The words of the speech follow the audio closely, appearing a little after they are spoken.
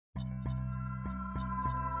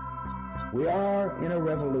We are in a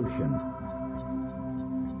revolution.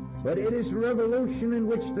 But it is a revolution in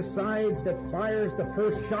which the side that fires the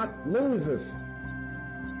first shot loses.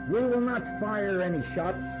 We will not fire any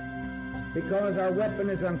shots because our weapon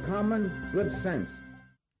is uncommon good sense.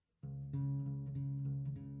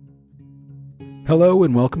 Hello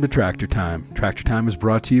and welcome to Tractor Time. Tractor Time is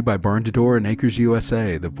brought to you by Barn to Door and Acres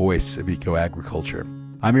USA, the voice of eco-agriculture.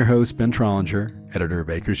 I'm your host, Ben Trollinger, editor of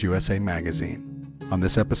Acres USA magazine. On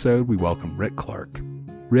this episode, we welcome Rick Clark.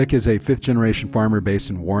 Rick is a fifth-generation farmer based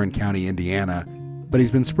in Warren County, Indiana, but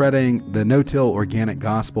he's been spreading the no-till organic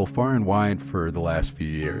gospel far and wide for the last few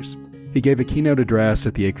years. He gave a keynote address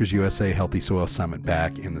at the Acres USA Healthy Soil Summit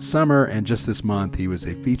back in the summer, and just this month he was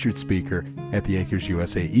a featured speaker at the Acres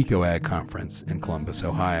USA EcoAg Conference in Columbus,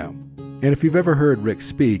 Ohio. And if you've ever heard Rick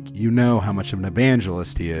speak, you know how much of an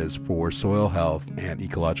evangelist he is for soil health and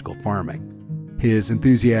ecological farming. His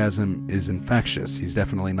enthusiasm is infectious. He's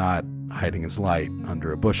definitely not hiding his light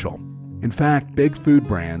under a bushel. In fact, big food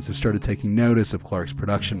brands have started taking notice of Clark's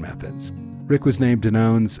production methods. Rick was named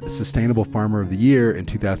Danone's Sustainable Farmer of the Year in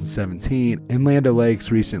 2017, and Land O'Lakes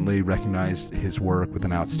recently recognized his work with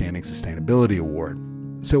an Outstanding Sustainability Award.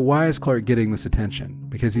 So why is Clark getting this attention?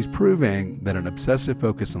 Because he's proving that an obsessive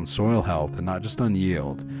focus on soil health and not just on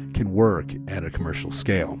yield can work at a commercial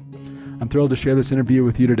scale. I'm thrilled to share this interview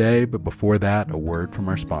with you today, but before that, a word from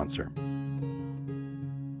our sponsor.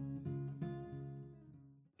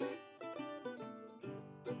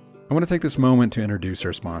 I want to take this moment to introduce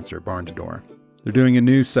our sponsor, Barn to Door. They're doing a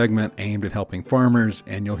new segment aimed at helping farmers,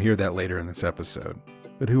 and you'll hear that later in this episode.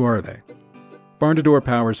 But who are they? Barn to Door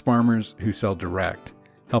powers farmers who sell direct,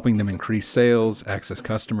 helping them increase sales, access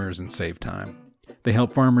customers, and save time. They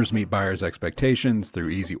help farmers meet buyers' expectations through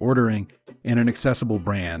easy ordering and an accessible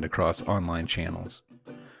brand across online channels.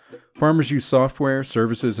 Farmers use software,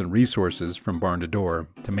 services, and resources from Barn to Door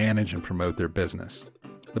to manage and promote their business.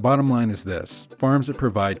 The bottom line is this: farms that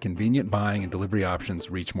provide convenient buying and delivery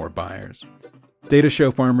options reach more buyers. Data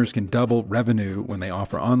show farmers can double revenue when they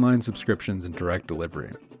offer online subscriptions and direct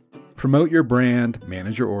delivery. Promote your brand,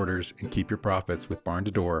 manage your orders, and keep your profits with Barn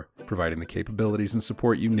to Door, providing the capabilities and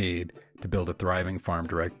support you need to build a thriving farm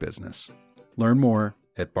direct business. Learn more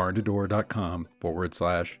at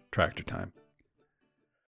barntodoor.com/Tractor Time.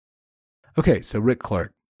 Okay, so Rick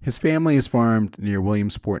Clark. His family has farmed near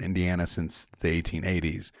Williamsport, Indiana since the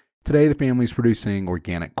 1880s. Today, the family is producing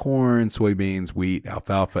organic corn, soybeans, wheat,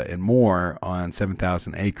 alfalfa, and more on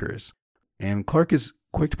 7,000 acres. And Clark is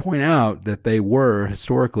quick to point out that they were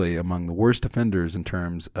historically among the worst offenders in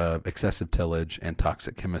terms of excessive tillage and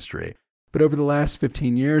toxic chemistry. But over the last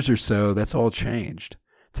 15 years or so, that's all changed.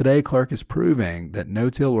 Today, Clark is proving that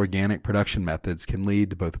no-till organic production methods can lead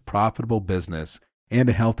to both a profitable business and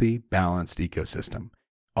a healthy, balanced ecosystem,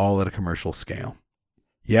 all at a commercial scale.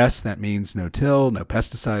 Yes, that means no-till, no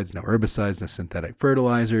pesticides, no herbicides, no synthetic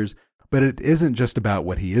fertilizers, but it isn't just about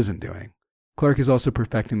what he isn't doing. Clark is also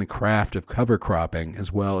perfecting the craft of cover cropping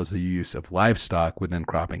as well as the use of livestock within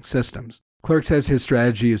cropping systems. Clark says his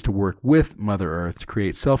strategy is to work with Mother Earth to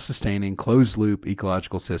create self-sustaining, closed-loop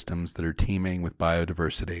ecological systems that are teeming with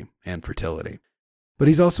biodiversity and fertility. But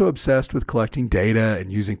he's also obsessed with collecting data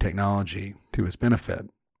and using technology to his benefit.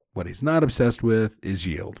 What he's not obsessed with is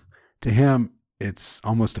yield. To him, it's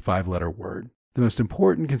almost a 5-letter word. The most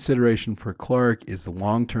important consideration for Clark is the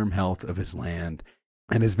long-term health of his land,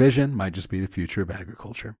 and his vision might just be the future of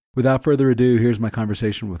agriculture. Without further ado, here's my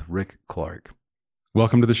conversation with Rick Clark.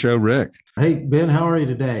 Welcome to the show, Rick. Hey, Ben, how are you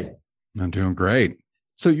today? I'm doing great.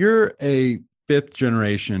 So you're a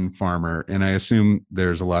fifth-generation farmer, and I assume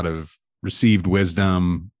there's a lot of received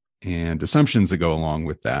wisdom and assumptions that go along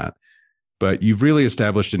with that. But you've really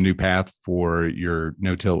established a new path for your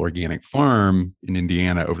no-till organic farm in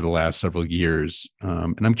Indiana over the last several years.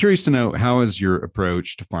 And I'm curious to know, how has your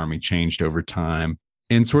approach to farming changed over time?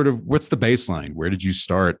 And sort of what's the baseline? Where did you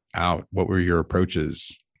start out? What were your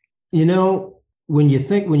approaches? You know, when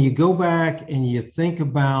you go back and you think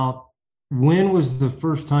about when was the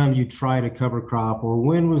first time you tried a cover crop, or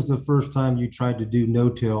when was the first time you tried to do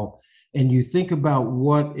no-till, and you think about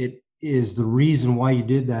what it is, the reason why you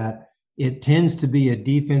did that, it tends to be a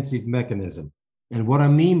defensive mechanism. And what I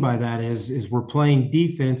mean by that is we're playing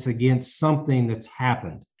defense against something that's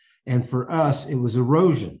happened. And for us, it was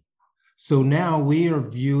erosion. So now we are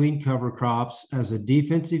viewing cover crops as a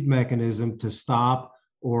defensive mechanism to stop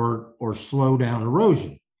or slow down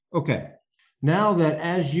erosion. Okay. Now that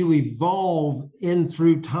as you evolve in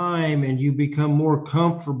through time and you become more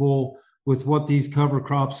comfortable with what these cover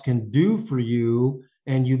crops can do for you,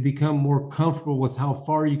 and you become more comfortable with how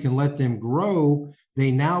far you can let them grow,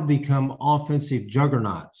 they now become offensive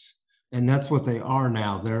juggernauts. And that's what they are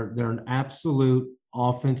now. They're an absolute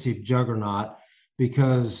offensive juggernaut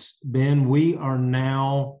because, Ben, we are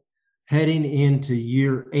now heading into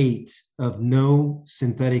year 8 of no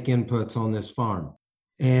synthetic inputs on this farm.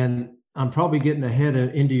 And I'm probably getting ahead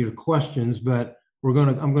into your questions, but I'm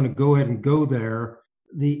going to go ahead and go there.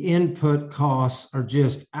 The input costs are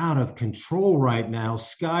just out of control right now,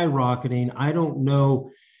 skyrocketing. I don't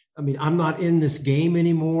know. I mean, I'm not in this game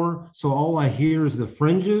anymore, so all I hear is the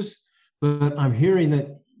fringes, but I'm hearing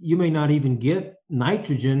that you may not even get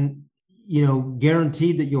nitrogen,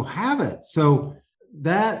 guaranteed that you'll have it. So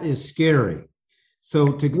that is scary.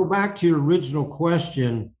 So to go back to your original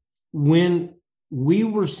question, when we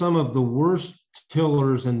were some of the worst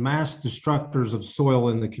tillers and mass destructors of soil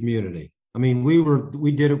in the community. I mean,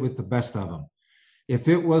 we did it with the best of them. If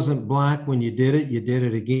it wasn't black when you did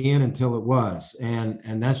it again until it was.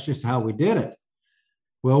 And that's just how we did it.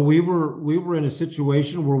 Well, we were in a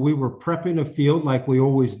situation where we were prepping a field like we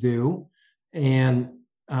always do. And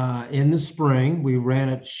in the spring, we ran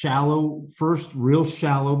it shallow, first real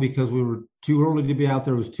shallow because we were too early to be out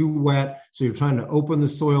there. It was too wet. So you're trying to open the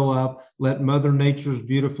soil up, let Mother Nature's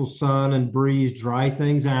beautiful sun and breeze dry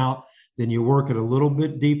things out. Then you work it a little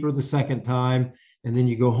bit deeper the second time. And then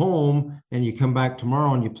you go home and you come back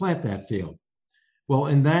tomorrow and you plant that field. Well,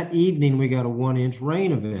 in that evening, we got a 1-inch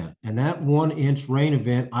rain event. And that 1-inch rain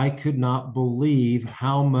event, I could not believe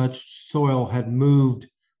how much soil had moved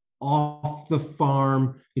off the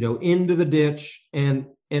farm, into the ditch and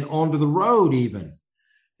onto the road even.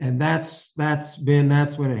 And that's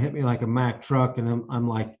when it hit me like a Mack truck. And I'm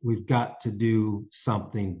like, we've got to do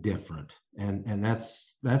something different. And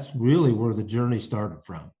that's really where the journey started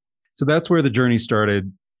from. So that's where the journey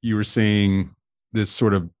started. You were seeing this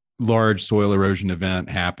sort of large soil erosion event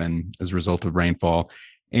happen as a result of rainfall.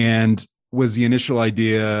 And was the initial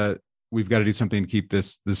idea, we've got to do something to keep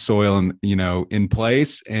this soil in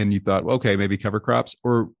place? And you thought, well, okay, maybe cover crops?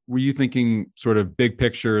 Or were you thinking sort of big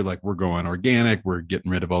picture, like we're going organic, we're getting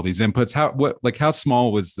rid of all these inputs? How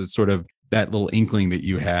small was the sort of that little inkling that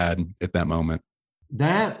you had at that moment?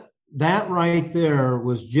 That right there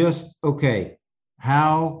was just, okay,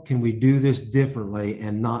 how can we do this differently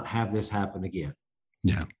and not have this happen again?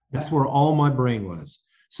 Yeah. That's where all my brain was.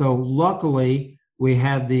 So luckily we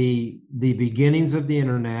had the beginnings of the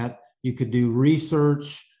internet. You could do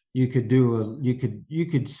research. You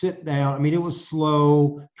could sit down. I mean, it was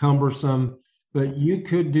slow, cumbersome, but you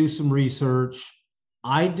could do some research.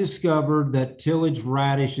 I discovered that tillage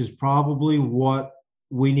radish is probably what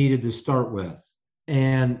we needed to start with.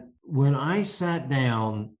 And when I sat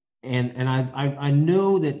down and I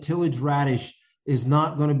know that tillage radish is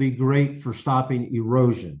not going to be great for stopping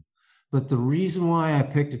erosion. But the reason why I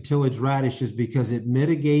picked a tillage radish is because it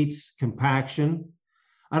mitigates compaction.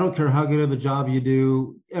 I don't care how good of a job you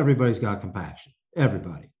do, everybody's got compaction,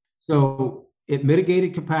 everybody. So it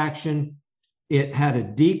mitigated compaction. It had a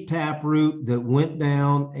deep tap root that went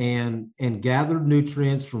down and gathered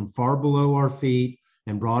nutrients from far below our feet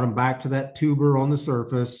and brought them back to that tuber on the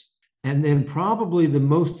surface. And then probably the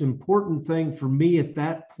most important thing for me at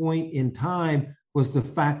that point in time was the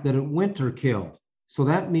fact that it winter killed. So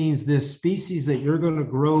that means this species that you're going to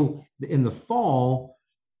grow in the fall,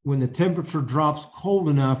 when the temperature drops cold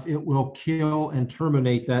enough, it will kill and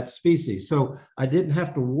terminate that species. So I didn't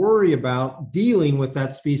have to worry about dealing with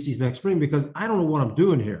that species next spring because I don't know what I'm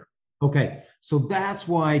doing here. Okay, so that's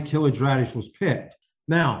why tillage radish was picked.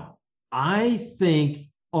 Now, I think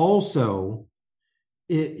also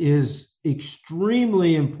it is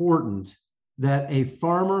extremely important that a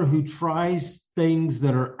farmer who tries things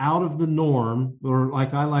that are out of the norm, or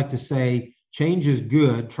like I like to say, change is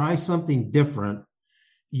good, try something different,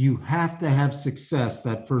 you have to have success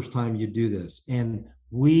that first time you do this. And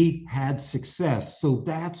we had success. So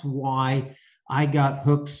that's why I got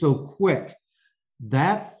hooked so quick.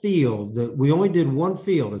 That field that we only did one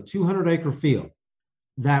field, a 200-acre field,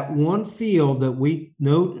 that one field that we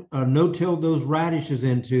no-tilled those radishes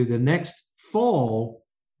into the next fall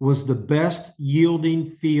was the best yielding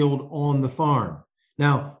field on the farm.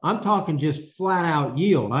 Now, I'm talking just flat out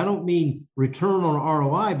yield. I don't mean return on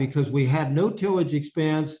ROI because we had no tillage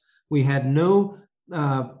expense. We had no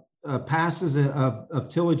passes of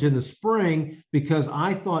tillage in the spring because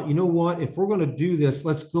I thought, you know what, if we're going to do this,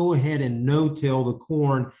 let's go ahead and no-till the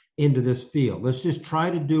corn into this field. Let's just try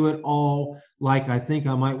to do it all like I think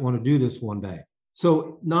I might want to do this one day.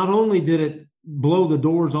 So not only did it blow the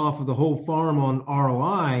doors off of the whole farm on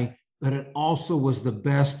ROI, but it also was the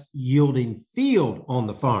best yielding field on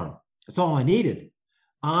the farm. That's all I needed.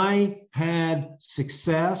 I had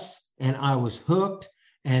success and I was hooked.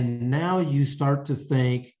 And now you start to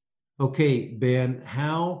think, okay, Ben,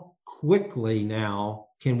 how quickly now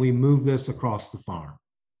can we move this across the farm?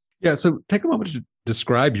 Yeah. So take a moment to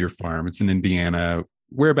describe your farm. It's in Indiana.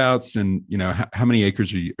 Whereabouts and, how many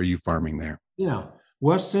acres are you farming there? Yeah.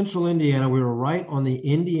 West Central Indiana. We were right on the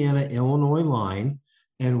Indiana-Illinois line,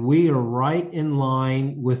 and we are right in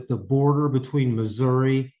line with the border between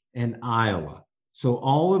Missouri and Iowa. So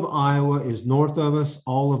all of Iowa is north of us.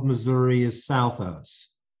 All of Missouri is south of us.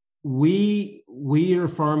 We are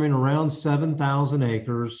farming around 7,000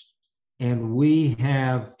 acres, and we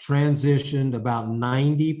have transitioned about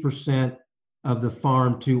 90% of the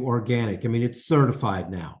farm to organic. I mean, it's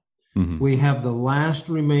certified now. Mm-hmm. We have the last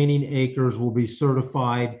remaining acres will be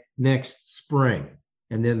certified next spring,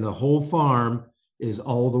 and then the whole farm is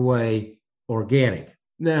all the way organic.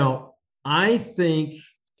 Now, I think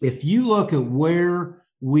if you look at where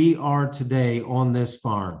we are today on this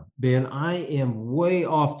farm, Ben, I am way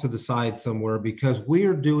off to the side somewhere because we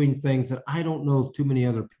are doing things that I don't know if too many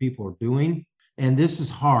other people are doing. And this is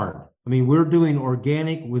hard. I mean, we're doing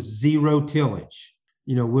organic with zero tillage.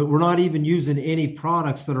 We're not even using any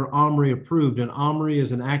products that are OMRI approved. And OMRI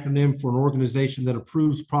is an acronym for an organization that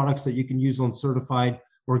approves products that you can use on certified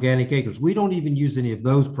organic acres. We don't even use any of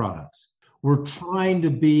those products. We're trying to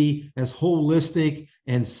be as holistic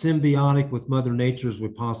and symbiotic with Mother Nature as we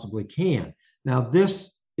possibly can. Now,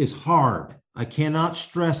 this is hard. I cannot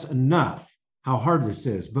stress enough how hard this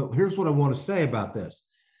is. But here's what I want to say about this.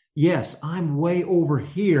 Yes, I'm way over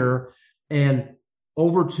here, and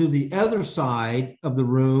over to the other side of the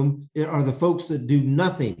room are the folks that do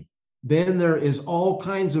nothing. Then there is all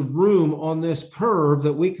kinds of room on this curve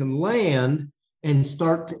that we can land and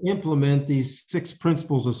start to implement these 6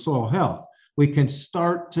 principles of soil health. We can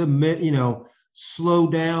start to, slow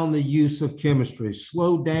down the use of chemistry,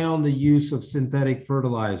 slow down the use of synthetic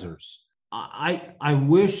fertilizers. I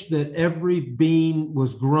wish that every bean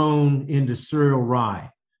was grown into cereal rye.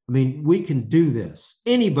 I mean, we can do this.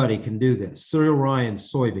 Anybody can do this, cereal rye and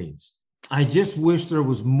soybeans. I just wish there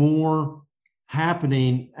was more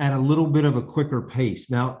happening at a little bit of a quicker pace.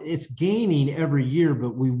 Now, it's gaining every year,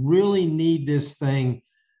 but we really need this thing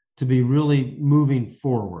to be really moving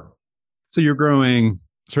forward. So you're growing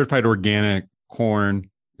certified organic corn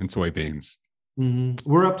and soybeans. Mm-hmm.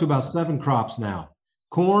 We're up to about 7 crops now.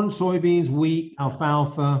 Corn, soybeans, wheat,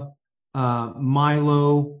 alfalfa,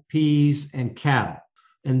 milo, peas, and cattle.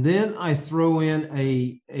 And then I throw in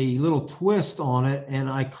a little twist on it, and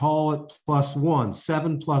I call it +1,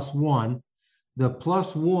 7 + 1. The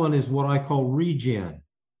 +1 is what I call regen.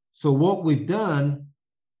 So what we've done,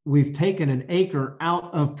 we've taken an acre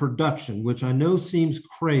out of production, which I know seems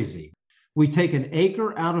crazy. We take an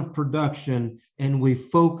acre out of production and we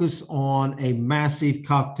focus on a massive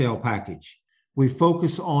cocktail package. We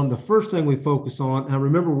focus on the first thing we focus on. Now,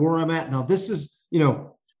 remember where I'm at. Now, this is,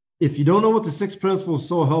 if you don't know what the 6 principles of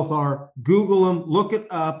soil health are, Google them, look it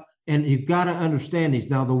up, and you've got to understand these.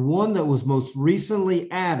 Now, the one that was most recently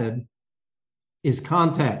added is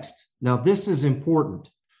context. Now, this is important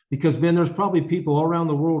because, Ben, there's probably people all around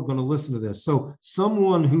the world going to listen to this. So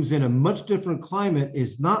someone who's in a much different climate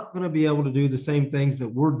is not going to be able to do the same things that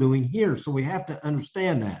we're doing here. So we have to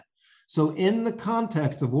understand that. So in the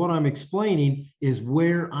context of what I'm explaining is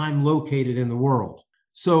where I'm located in the world.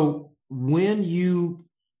 So when you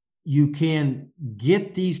can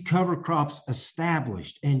get these cover crops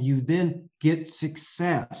established and you then get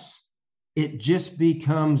success, it just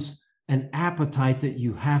becomes an appetite that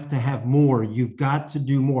you have to have more. You've got to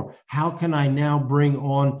do more. How can I now bring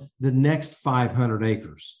on the next 500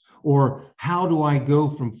 acres? Or how do I go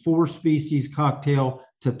from 4 species cocktail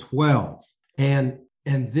to 12? And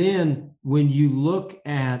then when you look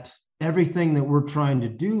at everything that we're trying to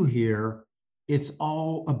do here, it's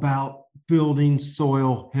all about building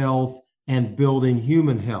soil health and building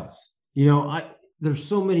human health. There's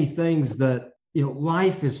so many things that,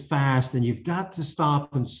 life is fast and you've got to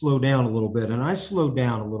stop and slow down a little bit. And I slowed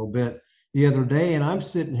down a little bit the other day, and I'm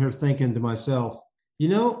sitting here thinking to myself,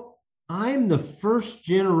 I'm the first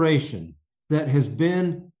generation that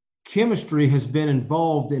chemistry has been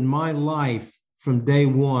involved in my life from day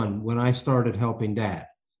one when I started helping Dad.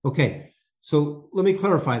 Okay, so let me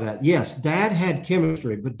clarify that. Yes, Dad had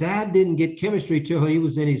chemistry, but Dad didn't get chemistry till he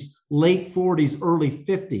was in his late 40s, early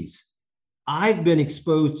 50s. I've been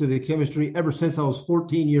exposed to the chemistry ever since I was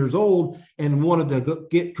 14 years old and wanted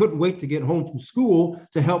to couldn't wait to get home from school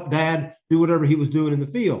to help Dad do whatever he was doing in the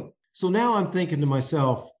field. So now I'm thinking to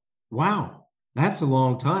myself, wow, that's a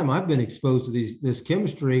long time I've been exposed to this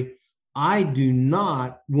chemistry. I do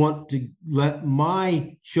not want to let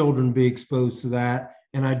my children be exposed to that,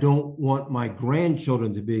 and I don't want my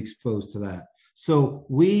grandchildren to be exposed to that. So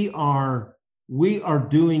we are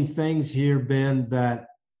doing things here, Ben, that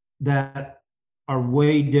that are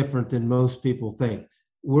way different than most people think.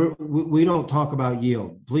 We don't talk about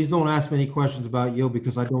yield. Please don't ask me any questions about yield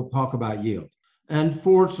because I don't talk about yield.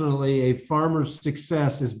 Unfortunately, a farmer's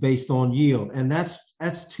success is based on yield, and that's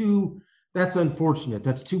unfortunate.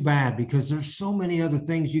 That's too bad because there's so many other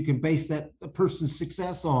things you can base that a person's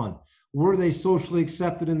success on. Were they socially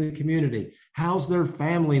accepted in the community? How's their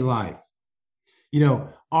family life?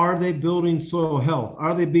 Are they building soil health?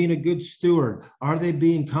 Are they being a good steward? Are they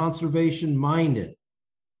being conservation minded?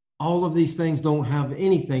 All of these things don't have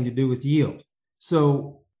anything to do with yield.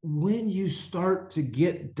 So when you start to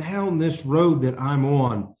get down this road that I'm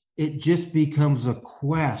on, it just becomes a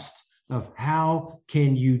quest of how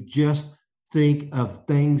can you just think of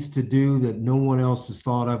things to do that no one else has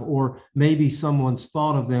thought of, or maybe someone's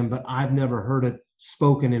thought of them, but I've never heard it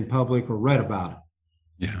spoken in public or read about it.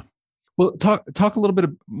 Yeah. Well, talk a little bit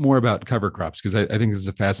more about cover crops, because I think this is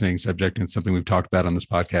a fascinating subject and something we've talked about on this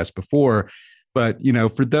podcast before. But,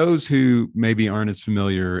 for those who maybe aren't as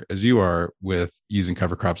familiar as you are with using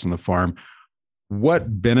cover crops on the farm,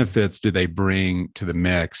 what benefits do they bring to the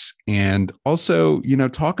mix? And also,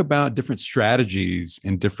 talk about different strategies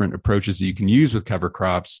and different approaches that you can use with cover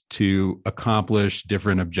crops to accomplish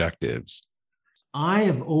different objectives. I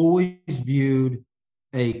have always viewed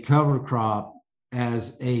a cover crop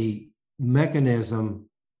as a mechanism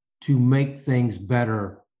to make things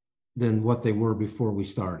better than what they were before we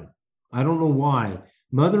started. I don't know why.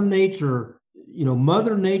 Mother Nature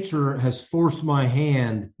has forced my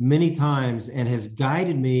hand many times and has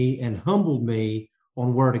guided me and humbled me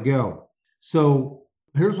on where to go. So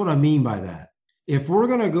here's what I mean by that. If we're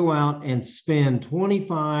going to go out and spend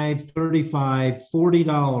 $25, $35,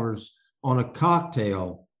 $40 on a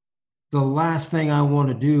cocktail, the last thing I want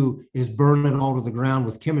to do is burn it all to the ground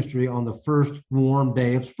with chemistry on the first warm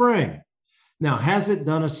day of spring. Now, has it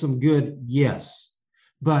done us some good? Yes.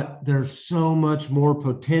 But there's so much more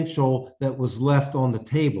potential that was left on the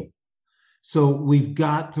table. So we've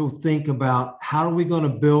got to think about how are we going to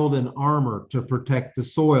build an armor to protect the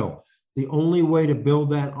soil? The only way to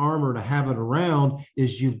build that armor to have it around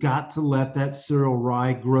is you've got to let that cereal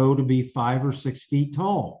rye grow to be 5 or 6 feet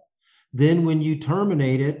tall. Then when you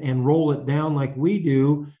terminate it and roll it down like we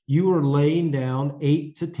do, you are laying down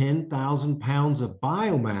 8,000 to 10,000 pounds of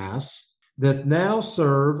biomass that now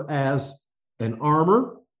serve as an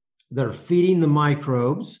armor. They're feeding the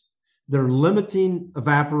microbes. They're limiting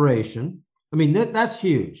evaporation. I mean, that's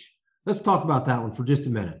huge. Let's talk about that one for just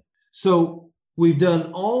a minute. So we've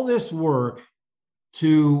done all this work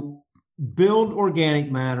to build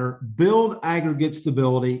organic matter, build aggregate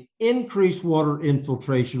stability, increase water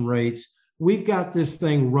infiltration rates. We've got this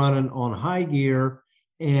thing running on high gear,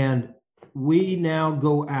 and we now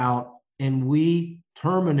go out and we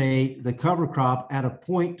terminate the cover crop at a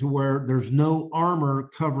point to where there's no armor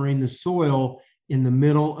covering the soil in the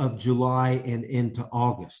middle of July and into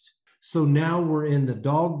August. So now we're in the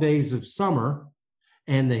dog days of summer,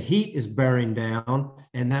 and the heat is bearing down,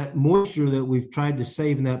 and that moisture that we've tried to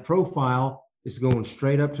save in that profile is going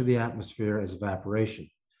straight up to the atmosphere as evaporation.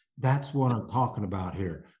 That's what I'm talking about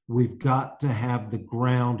here. We've got to have the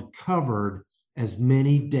ground covered as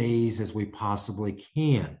many days as we possibly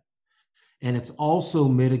can. And it's also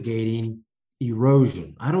mitigating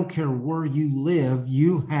erosion. I don't care where you live,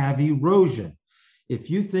 you have erosion. If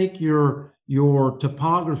you think your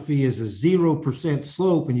topography is a 0%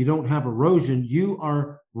 slope and you don't have erosion, you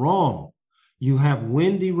are wrong. You have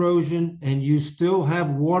wind erosion and you still have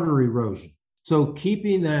water erosion. So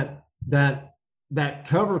keeping that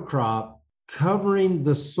cover crop, covering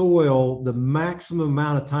the soil the maximum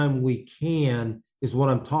amount of time we can is what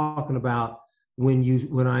I'm talking about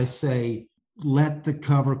when I say let the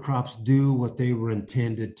cover crops do what they were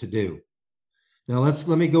intended to do. Now let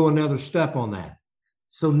me go another step on that.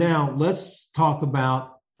 So now let's talk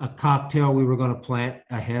about a cocktail we were going to plant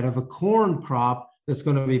ahead of a corn crop that's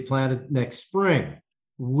going to be planted next spring.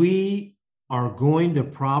 We are going to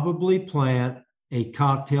probably plant a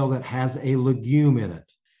cocktail that has a legume in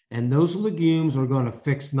it, and those legumes are going to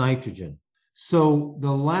fix nitrogen. So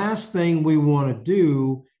the last thing we want to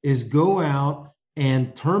do is go out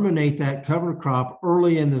and terminate that cover crop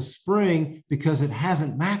early in the spring because it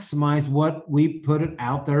hasn't maximized what we put it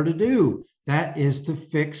out there to do. That is to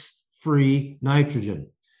fix free nitrogen.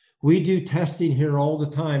 We do testing here all the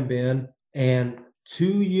time, Ben, and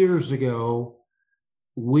 2 years ago,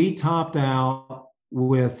 we topped out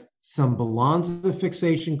with some Balanza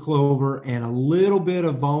fixation clover and a little bit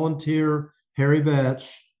of volunteer hairy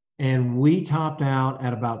vetch, and we topped out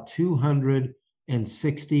at about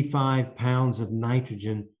 265 pounds of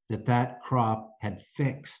nitrogen that crop had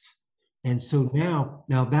fixed. And so now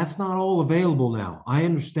that's not all available now. I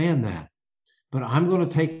understand that, but I'm going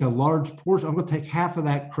to take a large portion. I'm going to take half of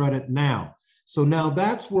that credit now. So now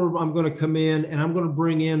that's where I'm going to come in, and I'm going to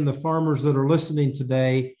bring in the farmers that are listening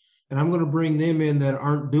today, and I'm going to bring them in that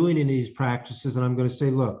aren't doing any of these practices. And I'm going to say,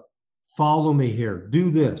 look, follow me here. Do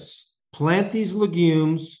this. Plant these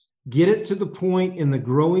legumes. Get it to the point in the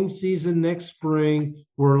growing season next spring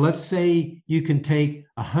where, let's say, you can take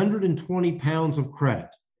 120 pounds of credit,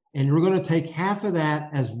 and you're going to take half of that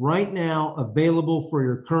as right now available for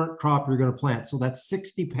your current crop you're going to plant. So that's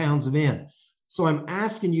 60 pounds of N. So I'm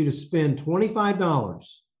asking you to spend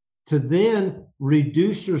 $25 to then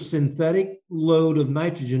reduce your synthetic load of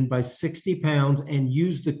nitrogen by 60 pounds and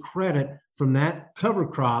use the credit from that cover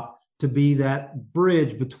crop to be that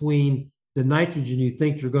bridge between the nitrogen you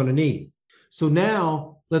think you're going to need. So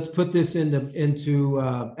now let's put this into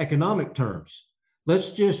economic terms.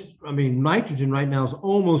 Nitrogen right now is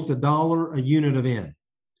almost $1 a unit of N.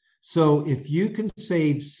 So if you can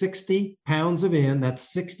save 60 pounds of N,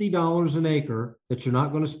 that's $60 an acre that you're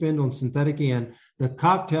not going to spend on synthetic N. The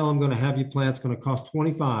cocktail I'm going to have you plant is going to cost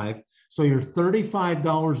 $25. So you're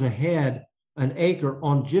 $35 a head an acre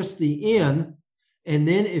on just the N. And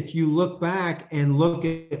then if you look back and look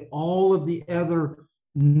at all of the other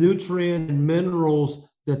nutrient and minerals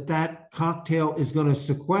that cocktail is going to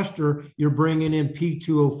sequester, you're bringing in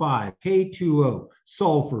P2O5, K2O,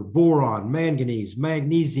 sulfur, boron, manganese,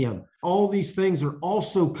 magnesium. All these things are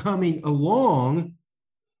also coming along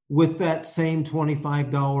with that same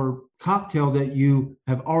 $25 cocktail that you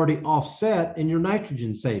have already offset in your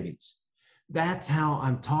nitrogen savings. That's how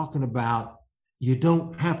I'm talking about. You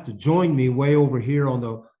don't have to join me way over here on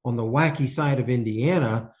the wacky side of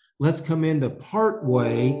Indiana. Let's come in the part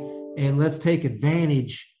way and let's take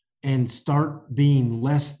advantage and start being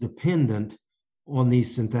less dependent on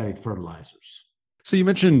these synthetic fertilizers. So you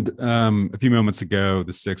mentioned a few moments ago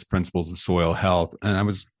the 6 principles of soil health, and I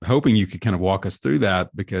was hoping you could kind of walk us through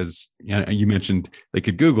that because you mentioned they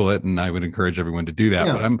could Google it, and I would encourage everyone to do that.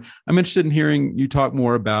 Yeah. But I'm interested in hearing you talk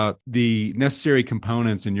more about the necessary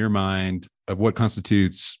components in your mind of what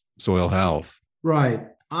constitutes soil health. Right.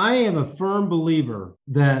 I am a firm believer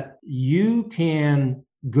that you can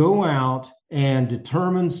go out and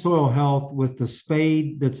determine soil health with the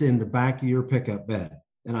spade that's in the back of your pickup bed.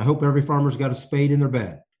 And I hope every farmer's got a spade in their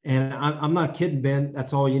bed. And I'm not kidding, Ben.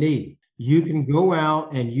 That's all you need. You can go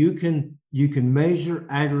out and you can measure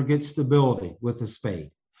aggregate stability with a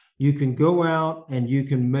spade. You can go out and you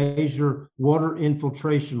can measure water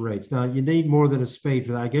infiltration rates. Now, you need more than a spade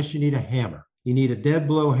for that. I guess you need a hammer. You need a dead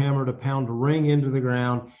blow hammer to pound a ring into the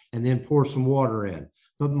ground and then pour some water in.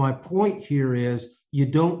 But my point here is you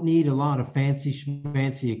don't need a lot of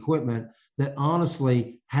fancy equipment that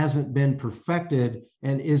honestly hasn't been perfected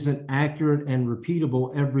and isn't accurate and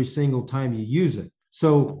repeatable every single time you use it.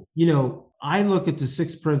 So, I look at the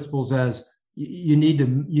 6 principles as you need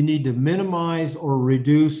to minimize or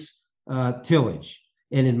reduce tillage.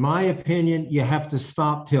 And in my opinion, you have to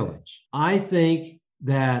stop tillage. I think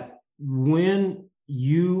that when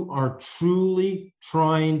you are truly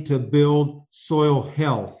trying to build soil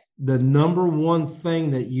health, the number one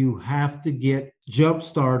thing that you have to get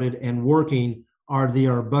jump-started and working are the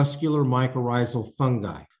arbuscular mycorrhizal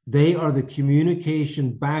fungi. They are the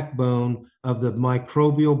communication backbone of the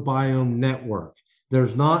microbial biome network.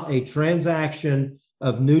 There's not a transaction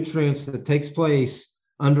of nutrients that takes place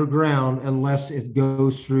underground unless it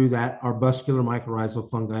goes through that arbuscular mycorrhizal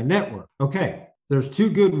fungi network. Okay, there's 2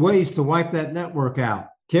 good ways to wipe that network out: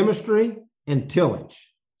 chemistry and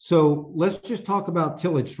tillage. So let's just talk about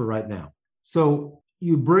tillage for right now. So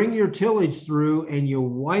you bring your tillage through and you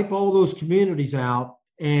wipe all those communities out,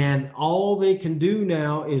 and all they can do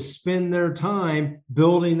now is spend their time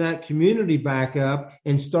building that community back up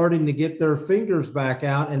and starting to get their fingers back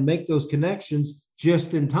out and make those connections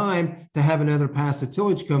just in time to have another pass of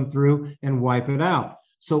tillage come through and wipe it out.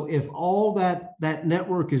 So if all that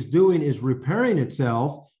network is doing is repairing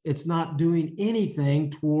itself, it's not doing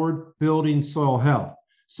anything toward building soil health.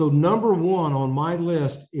 So number 1 on my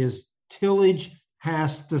list is tillage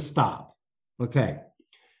has to stop. Okay.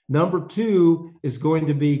 Number 2 is going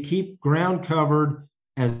to be keep ground covered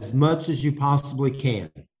as much as you possibly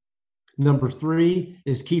can. Number 3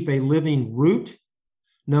 is keep a living root.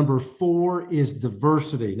 Number 4 is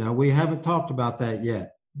diversity. Now, we haven't talked about that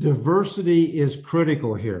yet. Diversity is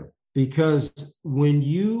critical here because when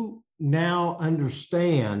you now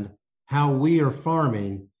understand how we are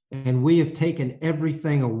farming and we have taken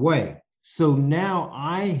everything away, so now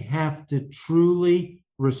I have to truly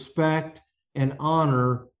respect and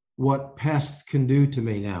honor what pests can do to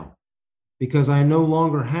me now. because I no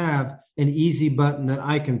longer have an easy button that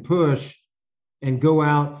I can push and go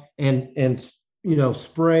out and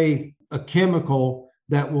spray a chemical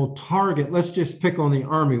that will target. Let's just pick on the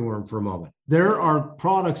armyworm for a moment. There are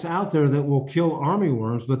products out there that will kill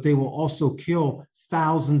armyworms, but they will also kill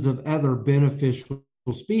thousands of other beneficial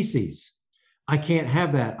species. I can't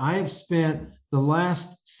have that. I have spent the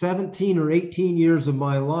last 17 or 18 years of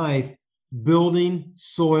my life building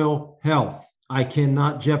soil health. I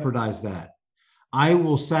cannot jeopardize that. I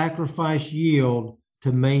will sacrifice yield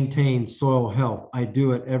to maintain soil health. I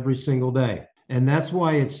do it every single day. And that's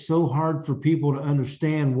why it's so hard for people to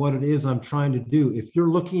understand what it is I'm trying to do. If you're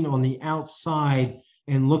looking on the outside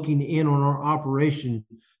and looking in on our operation,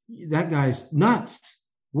 that guy's nuts.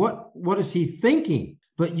 What is he thinking?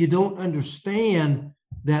 But you don't understand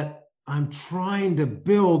that I'm trying to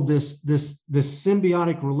build this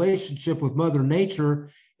symbiotic relationship with Mother Nature.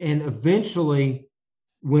 And eventually,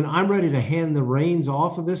 when I'm ready to hand the reins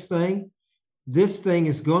off of this thing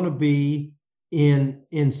is going to be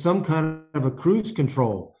in some kind of a cruise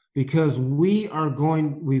control, because we're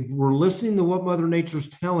listening to what Mother Nature's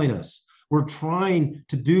telling us. We're trying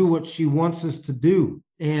to do what she wants us to do.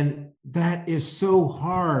 And that is so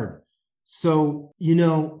hard. So,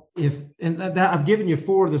 I've given you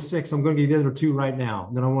 4 of the 6. I'm going to give you the other 2 right now.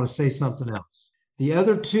 And then I want to say something else. The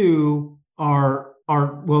other 2 are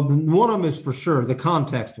one of them is for sure, the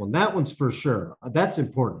context one. That one's for sure. That's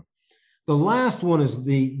important. The last one is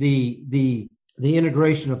the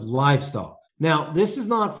integration of livestock. Now, this is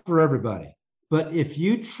not for everybody, but if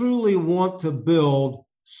you truly want to build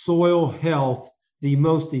soil health the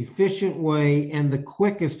most efficient way and the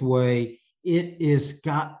quickest way, it is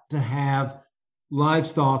got to have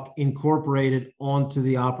livestock incorporated onto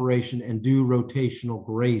the operation and do rotational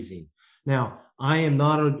grazing. Now, I am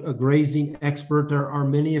not a grazing expert. There are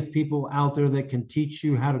many of people out there that can teach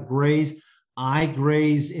you how to graze. I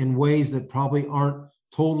graze in ways that probably aren't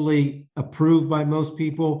totally approved by most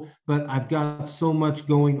people, but I've got so much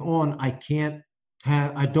going on.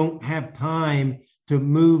 I don't have time to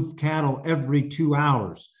move cattle every 2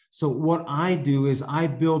 hours. So what I do is I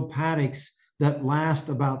build paddocks that last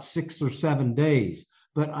about 6 or 7 days,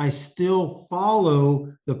 but I still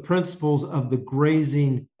follow the principles of the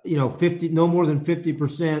grazing, no more than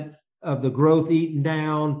 50% of the growth eaten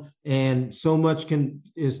down, and so much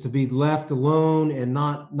is to be left alone and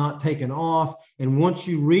not taken off. And once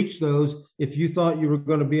you reach those, if you thought you were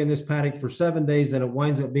going to be in this paddock for 7 days and it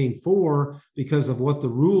winds up being 4 because of what the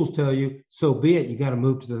rules tell you, so be it. You got to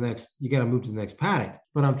move to the next paddock.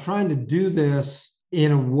 But I'm trying to do this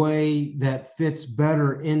in a way that fits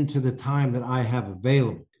better into the time that I have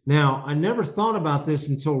available. Now, I never thought about this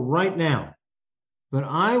until right now, but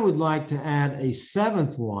I would like to add a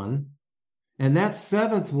 7th one, and that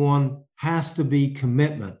 7th one has to be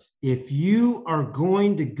commitment. If you are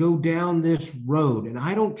going to go down this road, and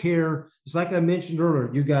I don't care, it's like I mentioned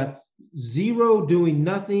earlier, you got 0 doing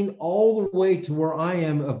nothing all the way to where I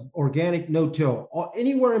am of organic no-till,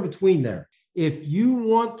 anywhere in between there. If you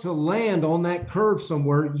want to land on that curve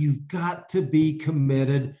somewhere, you've got to be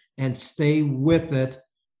committed and stay with it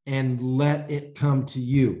and let it come to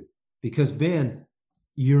you. Because, Ben,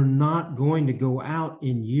 you're not going to go out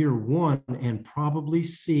in year 1 and probably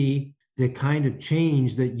see the kind of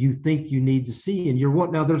change that you think you need to see in year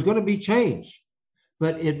 1. Now, there's going to be change,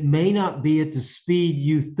 but it may not be at the speed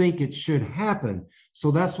you think it should happen.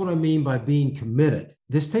 So that's what I mean by being committed.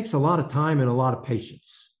 This takes a lot of time and a lot of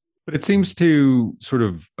patience. But it seems to sort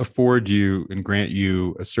of afford you and grant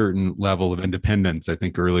you a certain level of independence. I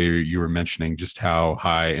think earlier you were mentioning just how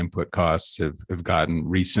high input costs have gotten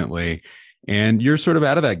recently. And you're sort of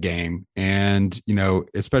out of that game. And,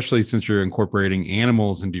 especially since you're incorporating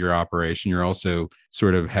animals into your operation, you're also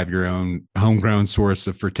sort of have your own homegrown source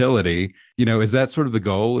of fertility. Is that sort of the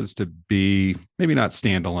goal, is to be maybe not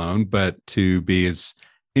standalone, but to be as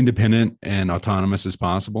independent and autonomous as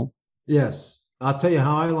possible? Yes. I'll tell you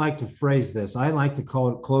how I like to phrase this. I like to call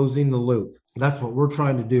it closing the loop. That's what we're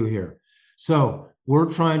trying to do here. So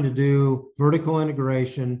we're trying to do vertical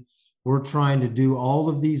integration. We're trying to do all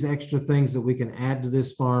of these extra things that we can add to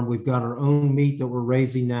this farm. We've got our own meat that we're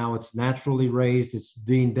raising now. It's naturally raised. It's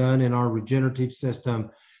being done in our regenerative system.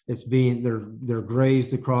 They're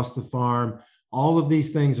grazed across the farm. All of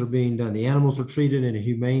these things are being done. The animals are treated in a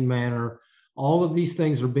humane manner. All of these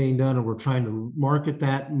things are being done, and we're trying to market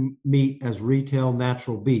that meat as retail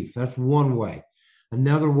natural beef. That's one way.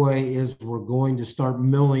 Another way is we're going to start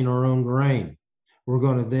milling our own grain. We're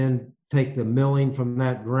going to then take the milling from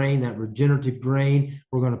that grain, that regenerative grain,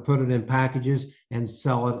 we're going to put it in packages and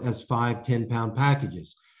sell it as 5-10 pound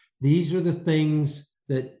packages. These are the things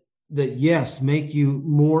that yes, make you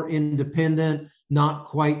more independent, not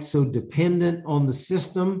quite so dependent on the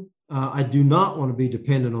system. I do not want to be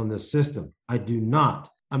dependent on this system. I do not.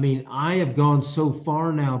 I mean, I have gone so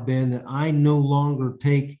far now, Ben, that I no longer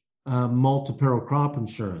take multi-peril crop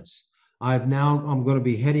insurance. I'm going to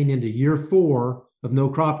be heading into year 4 of no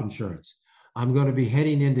crop insurance. I'm going to be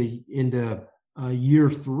heading into year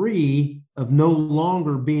 3 of no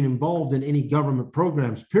longer being involved in any government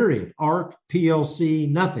programs, period. ARC, PLC,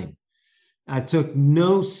 nothing. I took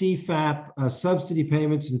no CFAP subsidy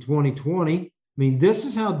payments in 2020. I mean, this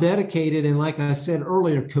is how dedicated, and like I said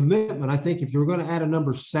earlier, commitment. I think if you're going to add a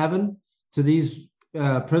number 7 to these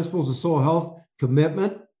principles of soil health,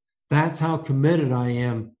 commitment, that's how committed I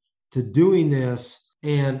am to doing this.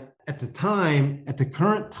 And at the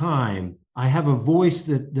current time, I have a voice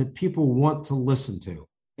that people want to listen to.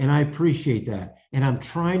 And I appreciate that. And I'm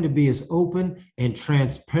trying to be as open and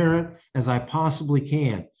transparent as I possibly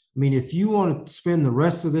can. I mean, if you want to spend the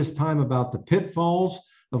rest of this time about the pitfalls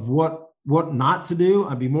of what not to do,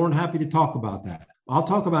 I'd be more than happy to talk about that. I'll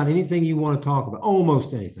talk about anything you want to talk about,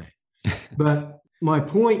 almost anything. But my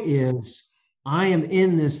point is, I am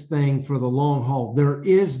in this thing for the long haul. There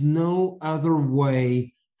is no other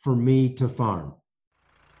way for me to farm.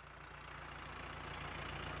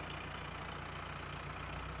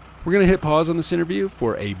 We're going to hit pause on this interview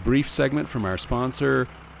for a brief segment from our sponsor,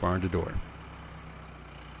 Barn to Door.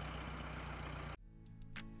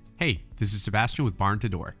 Hey, this is Sebastian with Barn to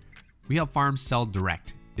Door. We help farms sell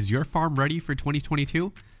direct. Is your farm ready for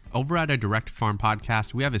 2022? Over at our Direct Farm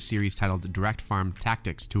podcast, we have a series titled Direct Farm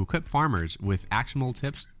Tactics to equip farmers with actionable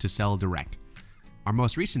tips to sell direct. Our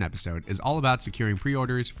most recent episode is all about securing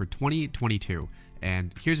pre-orders for 2022,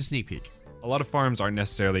 and here's a sneak peek. A lot of farms aren't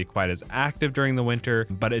necessarily quite as active during the winter,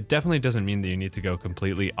 but it definitely doesn't mean that you need to go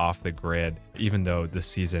completely off the grid, even though the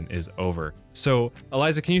season is over. So,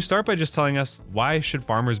 Eliza, can you start by just telling us, why should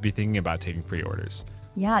farmers be thinking about taking pre-orders?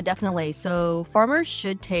 Yeah, definitely. So farmers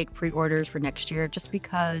should take pre-orders for next year just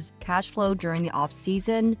because cash flow during the off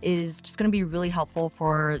season is just going to be really helpful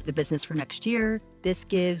for the business for next year. This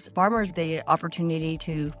gives farmers the opportunity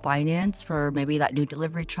to finance for maybe that new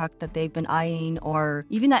delivery truck that they've been eyeing, or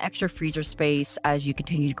even that extra freezer space as you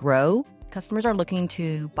continue to grow. Customers are looking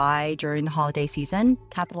to buy during the holiday season,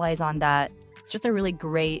 capitalize on that. It's just a really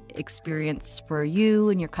great experience for you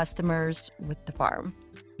and your customers with the farm.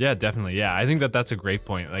 Yeah, definitely. Yeah, I think that's a great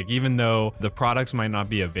point. Like, even though the products might not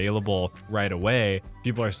be available right away,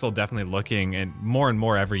 people are still definitely looking and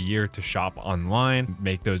more every year to shop online,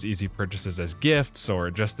 make those easy purchases as gifts or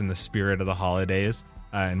just in the spirit of the holidays.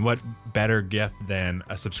 And what better gift than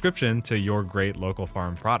a subscription to your great local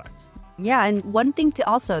farm products? Yeah, and one thing to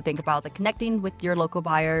also think about is like connecting with your local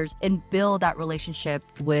buyers and build that relationship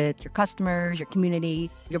with your customers, your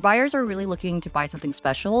community. Your buyers are really looking to buy something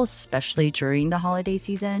special, especially during the holiday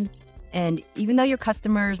season. And even though your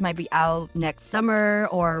customers might be out next summer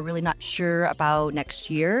or really not sure about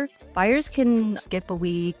next year, buyers can skip a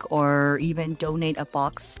week or even donate a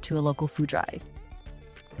box to a local food drive.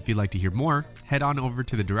 If you'd like to hear more, head on over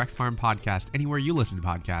to the Direct Farm podcast anywhere you listen to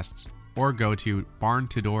podcasts, or go to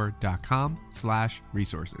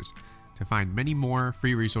barntodoor.com/resources to find many more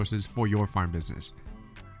free resources for your farm business.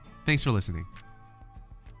 Thanks for listening.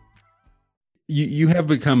 You have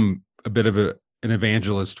become a bit of an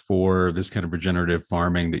evangelist for this kind of regenerative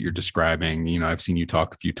farming that you're describing. You know, I've seen you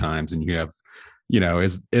talk a few times, and you have, you know,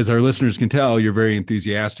 as our listeners can tell, you're very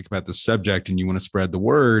enthusiastic about the subject and you want to spread the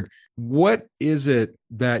word. What is it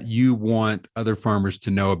that you want other farmers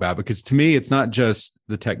to know about? Because to me, it's not just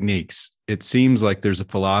the techniques. It seems like there's a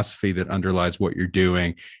philosophy that underlies what you're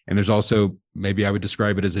doing. And there's also, maybe I would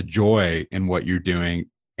describe it as a joy in what you're doing,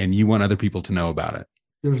 and you want other people to know about it.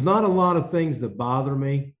 There's not a lot of things that bother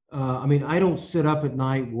me. I mean, I don't sit up at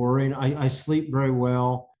night worrying. I sleep very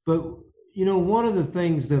well. But, you know, one of the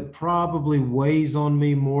things that probably weighs on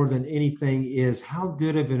me more than anything is how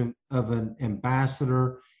good of an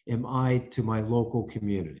ambassador am I to my local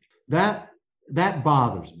community. That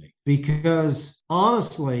bothers me, because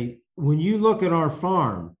honestly, when you look at our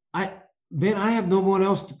farm, I have no one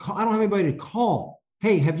else to call. I don't have anybody to call.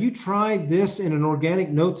 Hey, have you tried this in an organic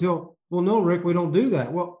no-till? Well, no, Rick, we don't do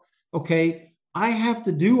that. Well, okay, I have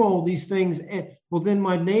to do all these things. And well, then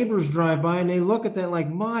my neighbors drive by and they look at that like,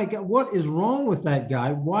 my God, what is wrong with that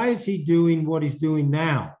guy? Why is he doing what he's doing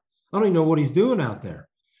now? I don't even know what he's doing out there.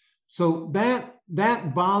 So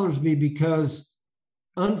that bothers me, because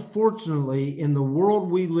unfortunately, in the world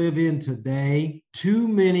we live in today, too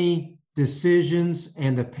many decisions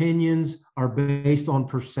and opinions are based on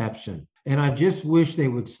perception. And I just wish they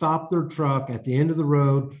would stop their truck at the end of the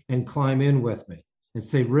road and climb in with me and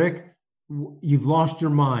say, Rick, you've lost your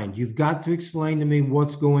mind. You've got to explain to me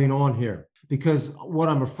what's going on here. Because what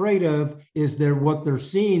I'm afraid of is what they're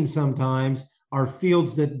seeing sometimes are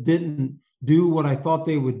fields that didn't do what I thought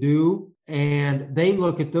they would do. And they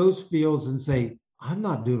look at those fields and say, I'm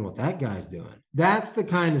not doing what that guy's doing. That's the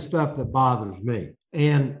kind of stuff that bothers me.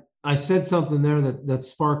 And I said something there that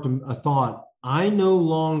sparked a thought. I no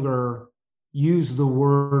longer use the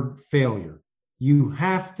word failure. You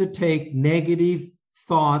have to take negative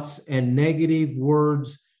thoughts and negative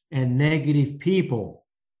words and negative people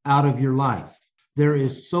out of your life. There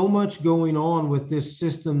is so much going on with this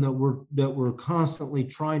system that we're constantly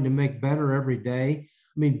trying to make better every day.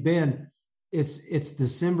 I mean, Ben, it's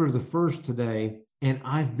December the 1st today, and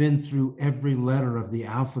I've been through every letter of the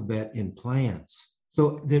alphabet in plants.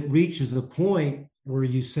 So that reaches a point where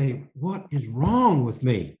you say, what is wrong with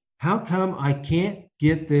me? How come I can't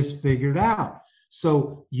get this figured out?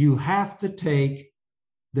 So you have to take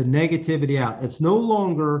the negativity out. It's no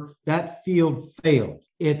longer that field failed.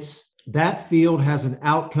 It's that field has an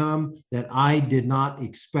outcome that I did not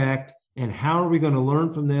expect. And how are we going to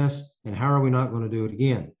learn from this? And how are we not going to do it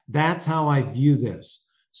again? That's how I view this.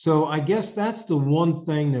 So I guess that's the one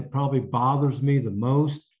thing that probably bothers me the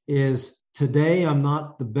most is today I'm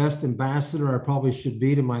not the best ambassador I probably should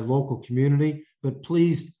be to my local community, but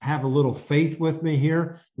please have a little faith with me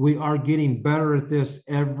here. We are getting better at this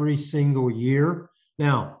every single year.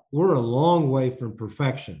 Now, we're a long way from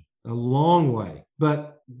perfection, a long way,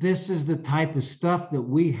 but this is the type of stuff that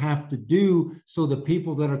we have to do so the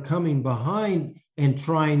people that are coming behind and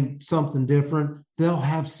trying something different, they'll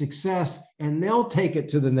have success and they'll take it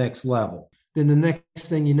to the next level. Then the next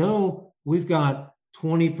thing you know, we've got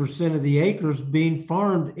 20% of the acres being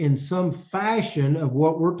farmed in some fashion of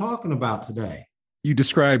what we're talking about today. You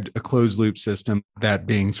described a closed loop system, that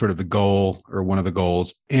being sort of the goal or one of the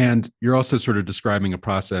goals. And you're also sort of describing a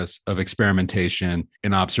process of experimentation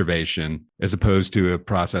and observation as opposed to a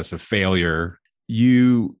process of failure.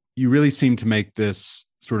 You really seem to make this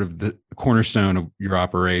sort of the cornerstone of your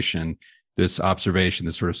operation, this observation,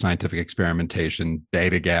 this sort of scientific experimentation,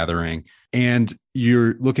 data gathering. And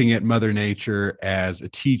you're looking at Mother Nature as a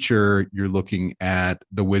teacher. You're looking at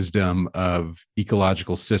the wisdom of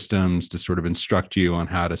ecological systems to sort of instruct you on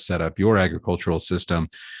how to set up your agricultural system.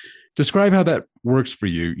 Describe how that works for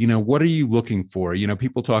you. What are you looking for?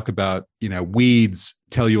 People talk about, weeds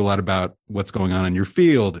tell you a lot about what's going on in your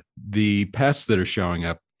field. The pests that are showing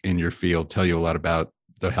up in your field tell you a lot about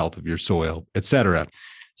the health of your soil, et cetera.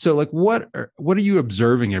 So what are you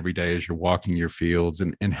observing every day as you're walking your fields,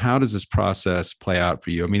 and how does this process play out for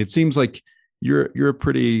you? I mean, it seems like you're a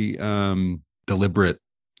pretty deliberate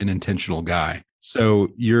and intentional guy. So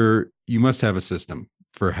you must have a system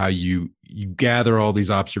for how you gather all these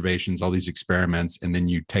observations, all these experiments, and then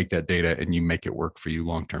you take that data and you make it work for you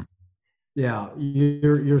long term. Yeah,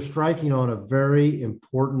 you're striking on a very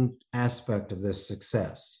important aspect of this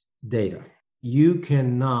success: data. You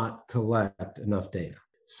cannot collect enough data.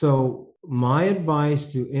 So my advice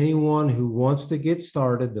to anyone who wants to get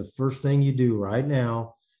started, the first thing you do right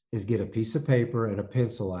now is get a piece of paper and a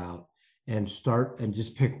pencil out and start and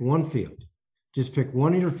just pick one field. Just pick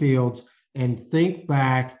one of your fields and think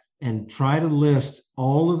back and try to list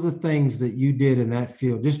all of the things that you did in that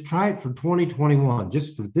field. Just try it for 2021,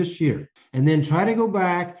 just for this year. And then try to go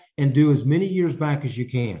back and do as many years back as you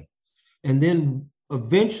can. And then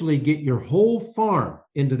eventually get your whole farm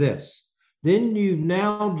into this. Then you've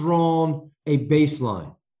now drawn a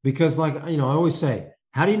baseline, because I always say,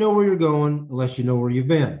 how do you know where you're going unless you know where you've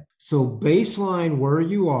been? So baseline where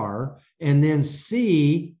you are, and then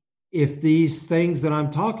see if these things that I'm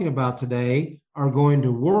talking about today are going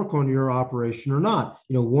to work on your operation or not.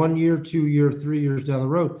 1 year, 2 year, 3 years down the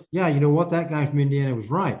road. Yeah, you know what? That guy from Indiana was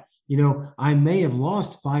right. I may have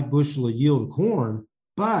lost 5 bushel of yield corn,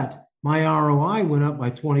 but my ROI went up by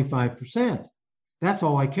 25%. That's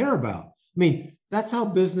all I care about. I mean, that's how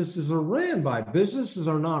businesses are ran by. Businesses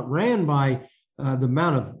are not ran by the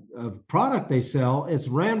amount of product they sell. It's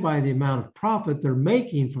ran by the amount of profit they're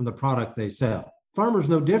making from the product they sell. Farmers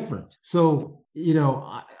no different. So,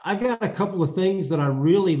 I've got a couple of things that I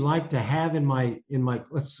really like to have in my,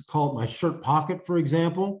 let's call it my shirt pocket, for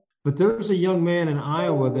example. But there's a young man in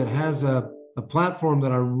Iowa that has a platform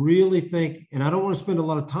that I really think, and I don't want to spend a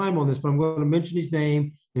lot of time on this, but I'm going to mention his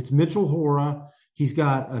name. It's Mitchell Hora. He's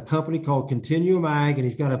got a company called Continuum Ag, and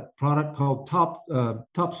he's got a product called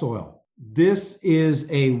Topsoil. This is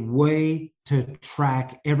a way to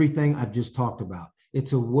track everything I've just talked about.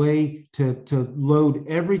 It's a way to load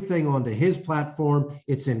everything onto his platform.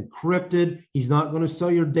 It's encrypted. He's not going to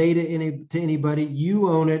sell your data to anybody. You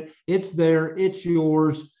own it. It's there. It's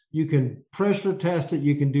yours. You can pressure test it.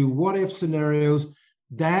 You can do what if scenarios.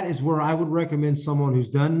 That is where I would recommend someone who's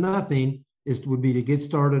done nothing would be to get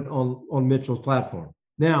started on Mitchell's platform.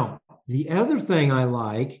 Now, the other thing I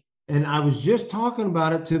like, and I was just talking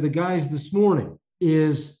about it to the guys this morning,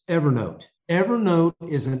 is Evernote. Evernote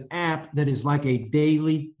is an app that is like a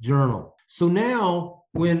daily journal. So now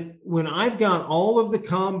when I've got all of the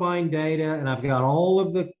combine data and I've got all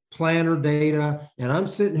of the planner data and I'm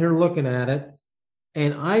sitting here looking at it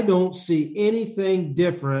and I don't see anything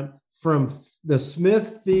different from the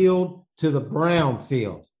Smith field to the Brown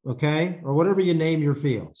field, okay? Or whatever you name your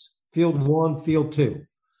fields, field 1, field 2.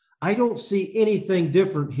 I don't see anything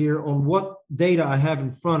different here on what data I have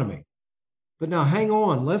in front of me. But now hang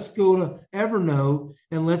on, let's go to Evernote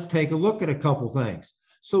and let's take a look at a couple things.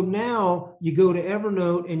 So now you go to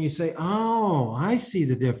Evernote and you say, oh, I see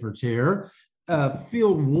the difference here.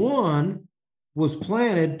 Field 1 was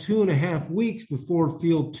planted 2.5 weeks before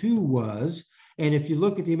field 2 was. And if you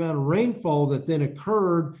look at the amount of rainfall that then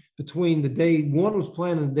occurred between the day 1 was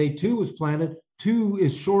planted and the day 2 was planted, 2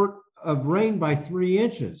 is short of rain by 3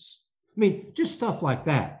 inches. I mean, just stuff like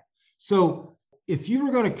that. So if you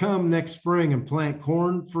were going to come next spring and plant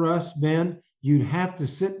corn for us, Ben, you'd have to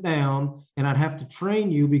sit down and I'd have to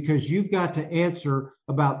train you because you've got to answer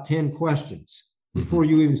about 10 questions before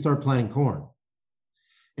you even start planting corn.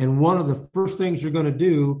 And one of the first things you're going to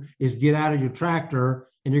do is get out of your tractor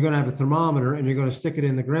and you're going to have a thermometer and you're going to stick it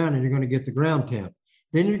in the ground and you're going to get the ground temp.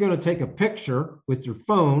 Then you're going to take a picture with your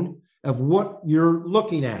phone of what you're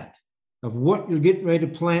looking at, of what you're getting ready to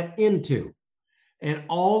plant into. And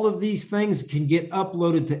all of these things can get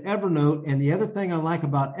uploaded to Evernote. And the other thing I like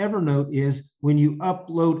about Evernote is when you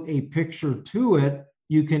upload a picture to it,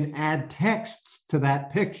 you can add text to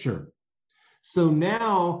that picture. So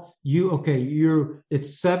now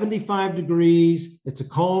it's 75 degrees, it's a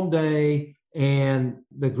calm day, and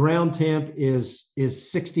the ground temp is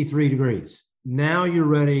 63 degrees. Now you're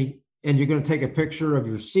ready. And you're going to take a picture of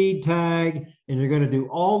your seed tag and you're going to do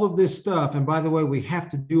all of this stuff. And by the way, we have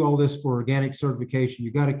to do all this for organic certification.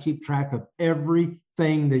 You got to keep track of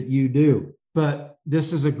everything that you do. But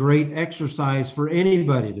this is a great exercise for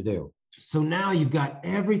anybody to do. So now you've got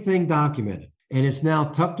everything documented and it's now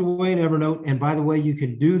tucked away in Evernote. And by the way, you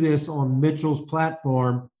can do this on Mitchell's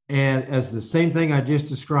platform and as the same thing I just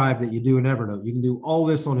described that you do in Evernote. You can do all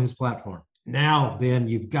this on his platform. Now, Ben,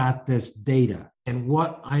 you've got this data. And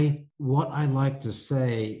what I like to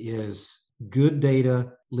say is good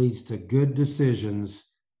data leads to good decisions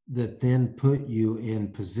that then put you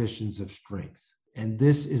in positions of strength. And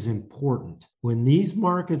this is important. When these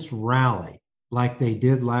markets rally, like they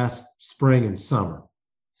did last spring and summer,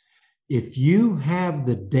 if you have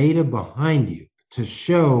the data behind you to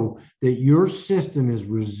show that your system is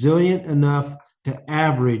resilient enough to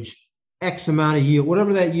average X amount of yield,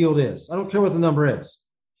 whatever that yield is, I don't care what the number is.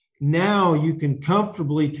 Now you can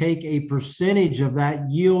comfortably take a percentage of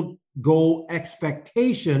that yield goal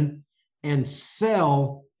expectation and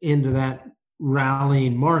sell into that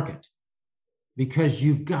rallying market because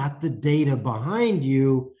you've got the data behind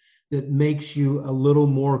you that makes you a little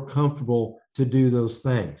more comfortable to do those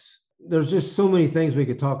things. There's just so many things we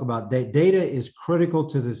could talk about. Data is critical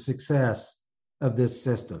to the success of this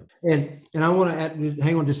system. And I want to add,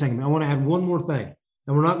 hang on just a second. I want to add one more thing.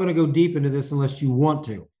 And we're not going to go deep into this unless you want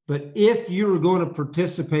to. But if you're going to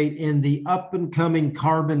participate in the up and coming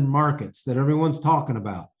carbon markets that everyone's talking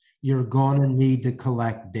about, you're going to need to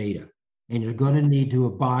collect data and you're going to need to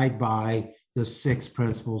abide by the 6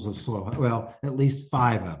 principles of soil. Well, at least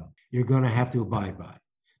 5 of them you're going to have to abide by.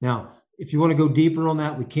 Now, if you want to go deeper on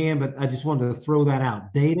that, we can, but I just wanted to throw that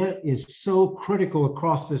out. Data is so critical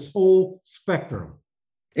across this whole spectrum.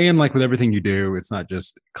 And like with everything you do, it's not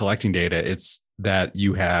just collecting data, it's that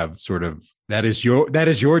you have sort of, that is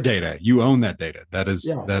your data. You own that data. That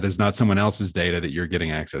is not someone else's data that you're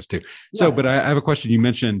getting access to. So, but I have a question. You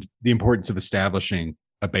mentioned the importance of establishing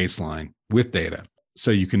a baseline with data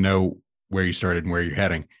so you can know where you started and where you're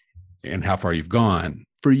heading and how far you've gone.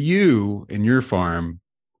 For you and your farm,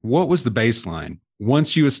 what was the baseline?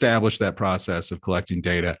 Once you established that process of collecting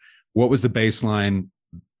data, what was the baseline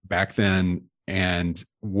back then? And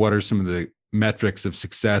what are some of the metrics of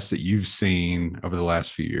success that you've seen over the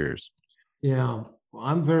last few years? Yeah, well,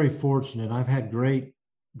 I'm very fortunate. I've had great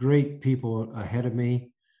people ahead of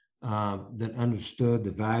me that understood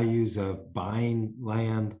the values of buying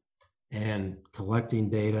land and collecting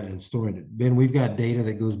data and storing it. Ben, we've got data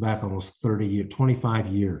that goes back almost 30 years, 25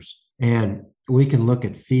 years. And we can look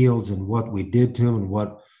at fields and what we did to them and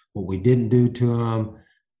what we didn't do to them.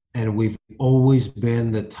 And we've always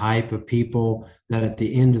been the type of people that at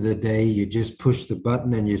the end of the day, you just push the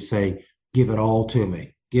button and you say, give it all to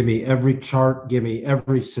me. Give me every chart. Give me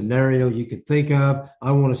every scenario you could think of.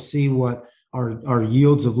 I want to see what our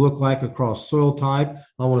yields have looked like across soil type.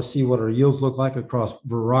 I want to see what our yields look like across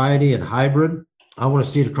variety and hybrid. I want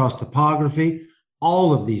to see it across topography,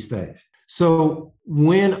 all of these things. So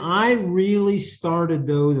when I really started,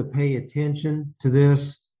 though, to pay attention to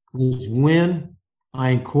this was when I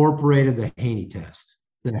incorporated the Haney test.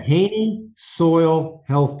 The Haney soil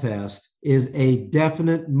health test is a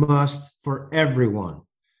definite must for everyone.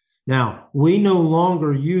 Now, we no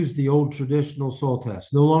longer use the old traditional soil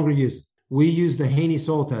test, no longer use it. We use the Haney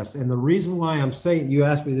soil test. And the reason why I'm saying, you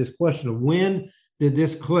asked me this question of when did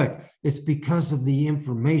this click? It's because of the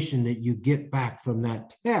information that you get back from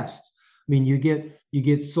that test. I mean, you get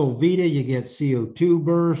Solvita, you get CO2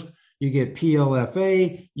 burst, you get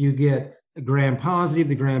PLFA, you get gram positive,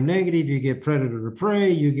 the gram negative, you get predator to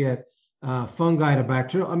prey, you get fungi to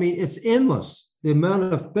bacterial. I mean, it's endless, the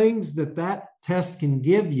amount of things that test can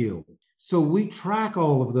give you. So we track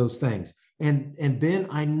all of those things. And Ben,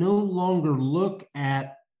 I no longer look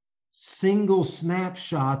at single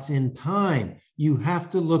snapshots in time. You have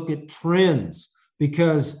to look at trends,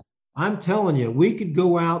 because I'm telling you, we could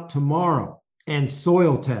go out tomorrow and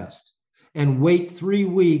soil test and wait 3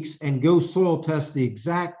 weeks and go soil test the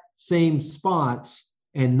exact same spots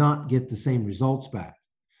and not get the same results back.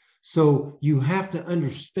 So you have to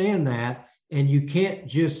understand that. And you can't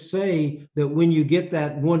just say that when you get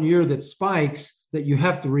that 1 year that spikes, that you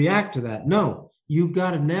have to react to that. No, you've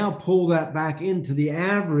got to now pull that back into the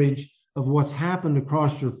average of what's happened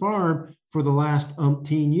across your farm for the last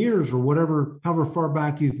umpteen years, or whatever, however far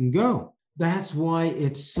back you can go. That's why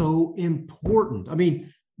it's so important. I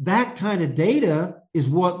mean, that kind of data is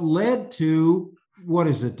what led to,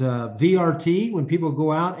 VRT, when people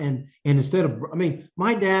go out and instead of, I mean,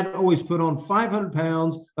 my dad always put on 500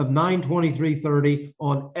 pounds of 923/30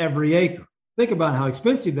 on every acre. Think about how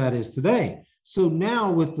expensive that is today. So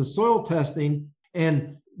now with the soil testing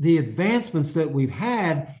and the advancements that we've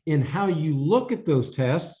had in how you look at those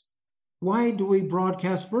tests, why do we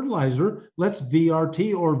broadcast fertilizer? Let's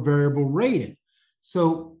VRT or variable rate it.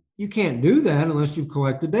 So you can't do that unless you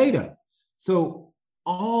collect the data. So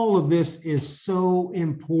all of this is so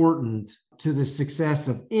important to the success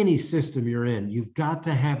of any system you're in. You've got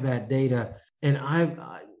to have that data. And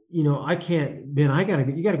you got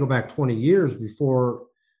to go back 20 years before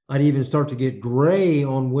I'd even start to get gray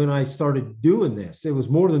on when I started doing this. It was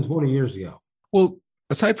more than 20 years ago. Well,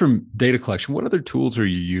 aside from data collection, what other tools are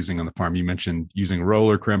you using on the farm? You mentioned using a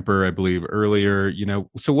roller crimper, I believe, earlier.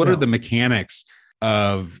 So what are the mechanics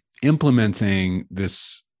of implementing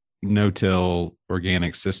this no-till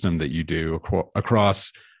organic system that you do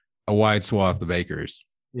across a wide swath of acres?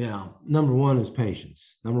 Yeah. Number one is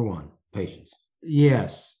patience.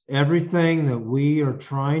 Yes. Everything that we are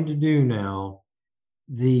trying to do now,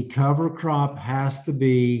 the cover crop has to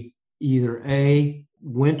be either A,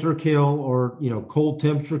 winter kill, or, cold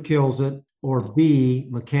temperature kills it, or B,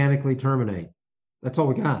 mechanically terminate. That's all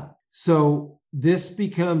we got. So this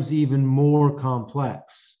becomes even more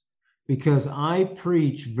complex, because I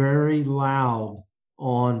preach very loud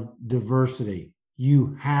on diversity.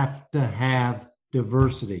 You have to have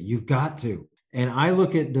diversity. You've got to. And I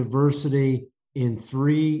look at diversity in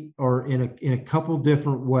a couple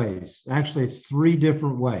different ways. Actually, it's 3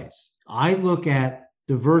 different ways. I look at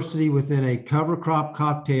diversity within a cover crop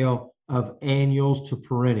cocktail of annuals to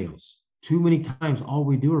perennials. Too many times, all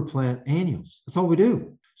we do are plant annuals. That's all we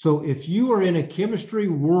do. So if you are in a chemistry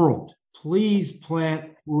world, please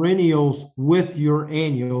plant perennials with your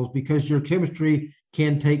annuals, because your chemistry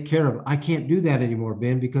can take care of it. I can't do that anymore,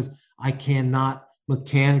 Ben, because I cannot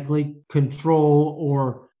mechanically control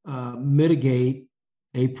or mitigate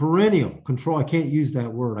a perennial. Control, I can't use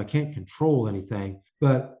that word. I can't control anything,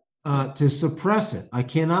 but to suppress it. I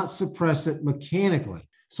cannot suppress it mechanically.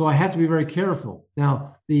 So I have to be very careful.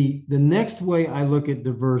 Now, the next way I look at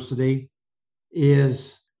diversity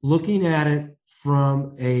is looking at it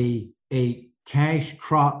from a cash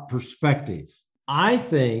crop perspective. I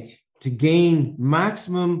think to gain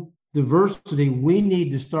maximum diversity, we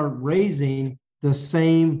need to start raising the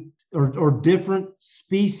same or different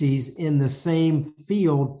species in the same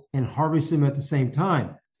field and harvest them at the same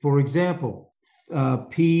time. For example,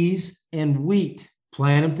 peas and wheat,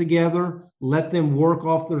 plant them together, let them work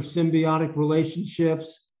off their symbiotic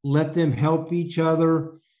relationships, let them help each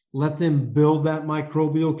other, let them build that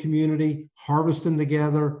microbial community, harvest them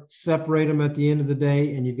together, separate them at the end of the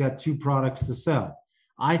day, and you've got 2 products to sell.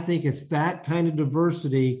 I think it's that kind of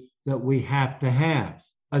diversity that we have to have.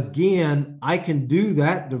 Again, I can do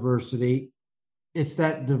that diversity it's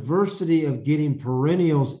that diversity of getting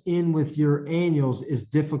perennials in with your annuals is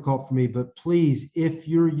difficult for me. But please, if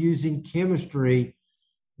you're using chemistry,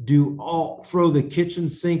 throw the kitchen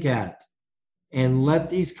sink at it and let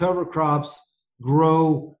these cover crops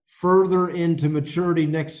grow further into maturity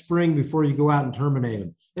next spring before you go out and terminate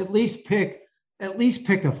them. At least pick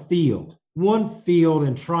a field, one field,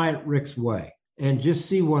 and try it Rick's way and just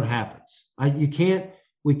see what happens.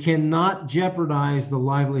 We cannot jeopardize the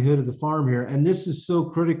livelihood of the farm here. And this is so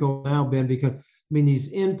critical now, Ben, because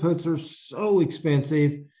these inputs are so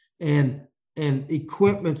expensive and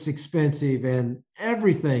equipment's expensive and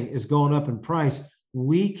everything is going up in price.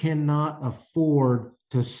 We cannot afford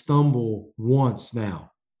to stumble once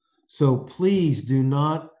now. So please do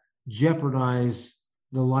not jeopardize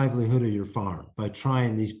the livelihood of your farm by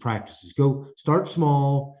trying these practices. Go start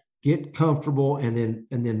small, get comfortable, and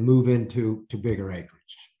then move into bigger acreage.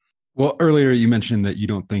 Well, earlier you mentioned that you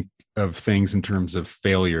don't think of things in terms of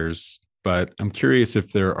failures, but I'm curious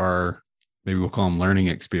if there are, maybe we'll call them learning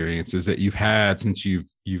experiences that you've had since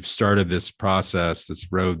you've started this process, this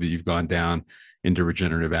road that you've gone down into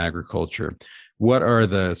regenerative agriculture. What are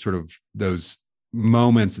the sort of those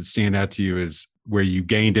moments that stand out to you as where you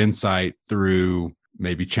gained insight through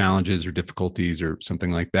maybe challenges or difficulties or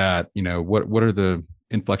something like that? What are the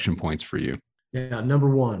inflection points for you? Yeah, number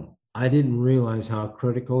one, I didn't realize how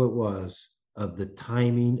critical it was of the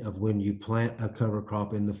timing of when you plant a cover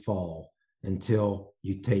crop in the fall until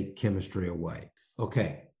you take chemistry away.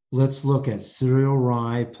 Okay, let's look at cereal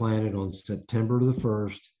rye planted on September the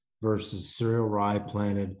 1st versus cereal rye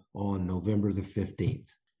planted on November the 15th.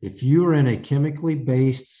 If you are in a chemically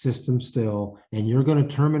based system still, and you're going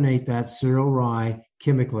to terminate that cereal rye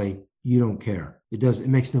chemically, you don't care. It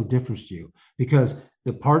makes no difference to you, because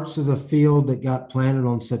the parts of the field that got planted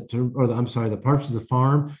on the parts of the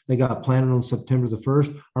farm that got planted on September the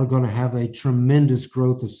 1st are going to have a tremendous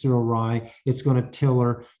growth of cereal rye. It's going to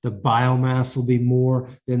tiller. The biomass will be more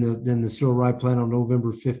than the cereal rye planted on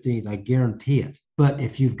November 15th. I guarantee it. But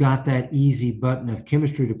if you've got that easy button of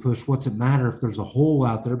chemistry to push, what's it matter if there's a hole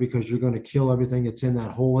out there, because you're going to kill everything that's in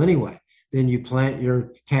that hole anyway. Then you plant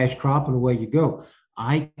your cash crop and away you go.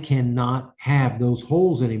 I cannot have those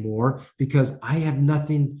holes anymore because I have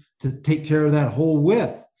nothing to take care of that hole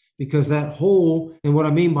with, because that hole, and what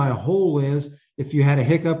I mean by a hole is if you had a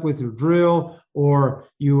hiccup with your drill, or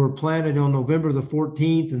you were planted on November the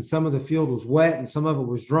 14th and some of the field was wet and some of it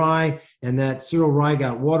was dry, and that cereal rye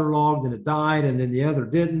got waterlogged and it died, and then the other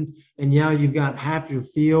didn't, and now you've got half your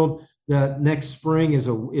field that next spring is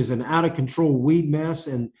an out of control weed mess,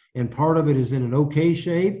 and part of it is in an okay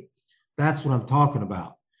shape. That's what I'm talking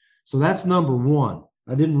about. So that's number one.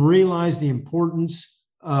 I didn't realize the importance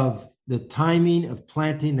of the timing of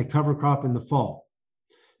planting the cover crop in the fall.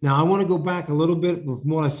 Now, I want to go back a little bit from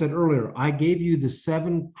what I said earlier. I gave you the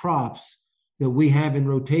 7 crops that we have in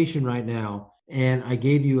rotation right now, and I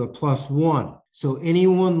gave you a +1. So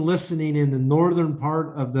anyone listening in the northern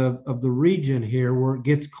part of the region here where it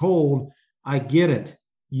gets cold, I get it.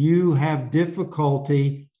 You have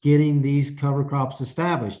difficulty getting these cover crops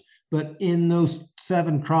established. But in those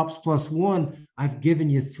 7 crops +1, I've given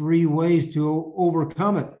you 3 ways to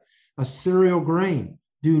overcome it. A cereal grain.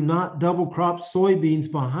 Do not double crop soybeans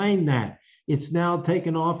behind that. It's now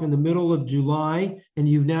taken off in the middle of July, and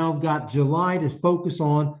you've now got July to focus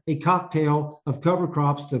on a cocktail of cover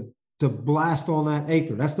crops to blast on that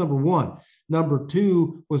acre. That's number one. Number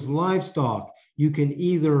 2 was livestock. You can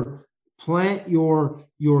either plant your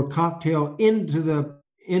cocktail into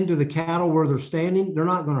the cattle where they're standing. They're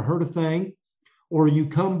not going to hurt a thing. Or you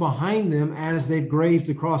come behind them as they've grazed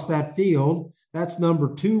across that field. That's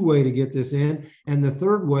number 2 way to get this in. And the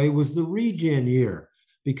 3rd way was the regen year,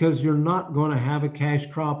 because you're not going to have a cash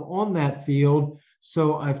crop on that field.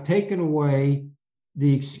 So I've taken away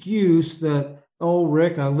the excuse that, oh,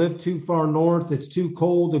 Rick, I live too far north. It's too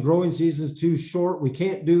cold. The growing season is too short. We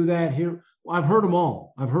can't do that here. Well, I've heard them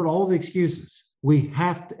all. I've heard all the excuses. We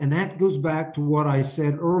have to, and that goes back to what I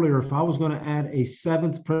said earlier. If I was going to add a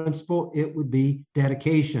 7th principle, it would be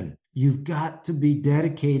dedication. You've got to be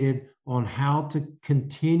dedicated on how to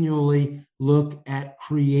continually look at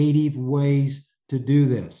creative ways to do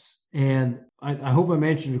this. And I hope I'm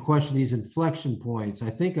answering your question, these inflection points. I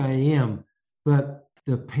think I am, but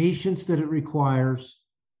the patience that it requires,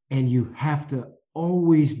 and you have to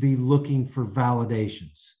always be looking for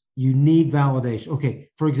validations. You need validation. Okay,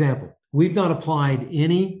 for example, we've not applied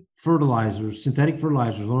any fertilizers, synthetic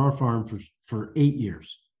fertilizers on our farm for 8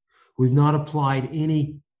 years. We've not applied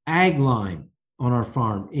any ag lime on our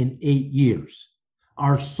farm in 8 years.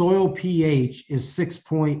 Our soil pH is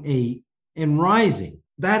 6.8 and rising.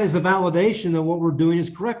 that is a validation that what we're doing is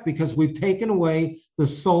correct, because we've taken away the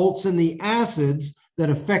salts and the acids that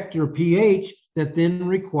affect your pH that then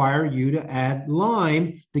require you to add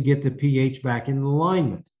lime to get the pH back in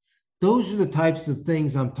alignment. Those are the types of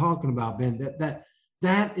things I'm talking about, Ben.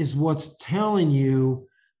 That is what's telling you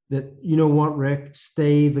that, you know what, Rick,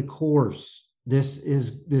 stay the course. This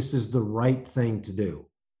is the right thing to do.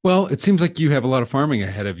 Well, it seems like you have a lot of farming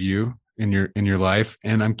ahead of you in your life,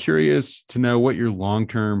 and I'm curious to know what your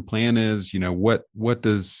long-term plan is. You know, what do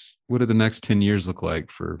the next 10 years look like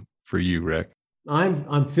for you, Rick?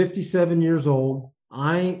 I'm 57 years old.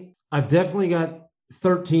 I've definitely got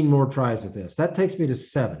 13 more tries at this. That takes me to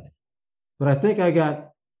 70. But I think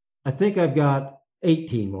I've got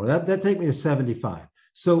 18 more. That takes me to 75.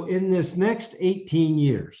 So in this next 18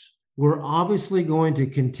 years, we're obviously going to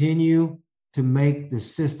continue to make the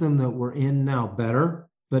system that we're in now better.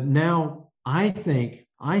 But now I think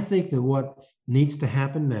that what needs to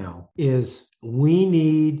happen now is we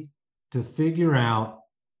need to figure out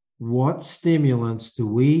what stimulants do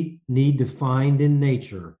we need to find in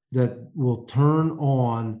nature that will turn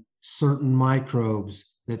on certain microbes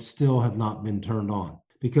that still have not been turned on.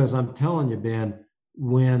 Because I'm telling you, Ben,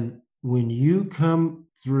 when you come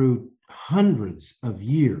through hundreds of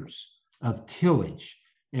years of tillage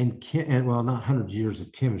and well, not hundreds of years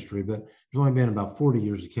of chemistry, but there's only been about 40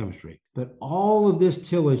 years of chemistry. But all of this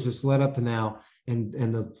tillage that's led up to now and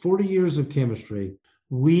the 40 years of chemistry,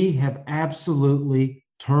 we have absolutely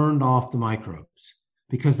turned off the microbes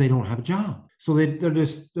because they don't have a job. So they're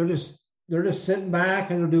just sitting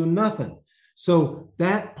back and they're doing nothing. So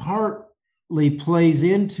that partly plays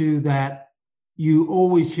into that. You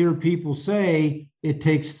always hear people say it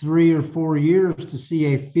takes 3 or 4 years to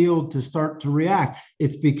see a field to start to react.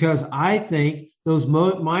 It's because I think those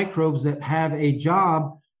microbes that have a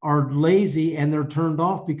job are lazy and they're turned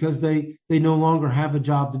off because they no longer have a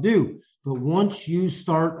job to do. But once you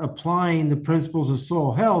start applying the principles of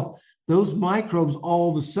soil health, those microbes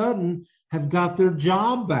all of a sudden have got their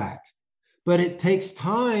job back. But it takes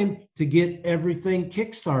time to get everything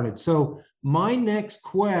kickstarted. So my next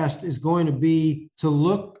quest is going to be to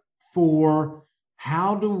look for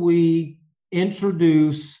how do we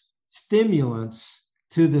introduce stimulants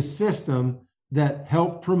to the system that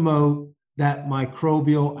help promote that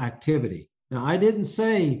microbial activity. Now, I didn't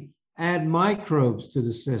say add microbes to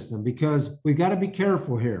the system because we've got to be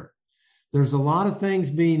careful here. There's a lot of things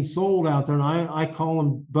being sold out there, and I call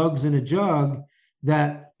them bugs in a jug,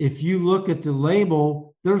 that if you look at the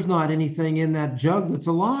label, there's not anything in that jug that's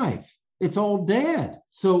alive. It's all dead.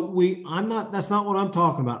 So that's not what I'm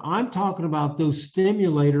talking about. I'm talking about those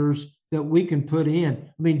stimulators that we can put in.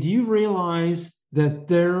 I mean, do you realize that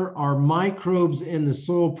there are microbes in the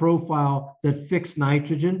soil profile that fix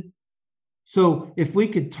nitrogen? So if we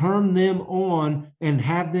could turn them on and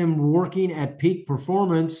have them working at peak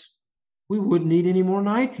performance, we wouldn't need any more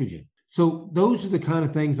nitrogen. So those are the kind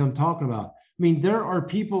of things I'm talking about. I mean, there are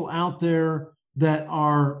people out there that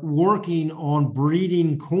are working on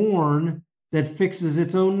breeding corn that fixes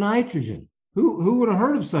its own nitrogen. Who would have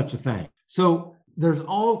heard of such a thing? So there's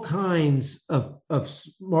all kinds of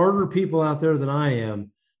smarter people out there than I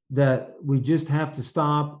am that we just have to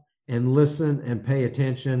stop and listen and pay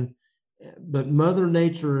attention. But Mother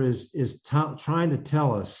Nature is trying to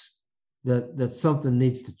tell us that something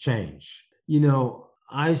needs to change. You know,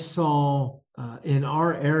 I saw in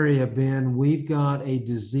our area, Ben, we've got a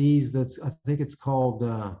disease I think it's called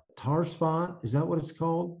tar spot. Is that what it's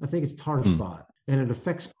called? I think it's tar spot, and it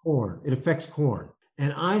affects corn.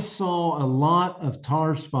 And I saw a lot of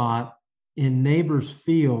tar spot in neighbors'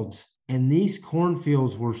 fields, and these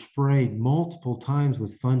cornfields were sprayed multiple times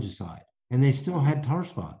with fungicide, and they still had tar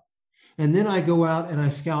spot. And then I go out and I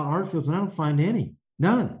scout our fields, and I don't find any,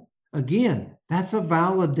 none. Again, that's a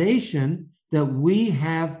validation that we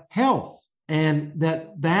have health, and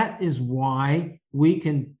that is why we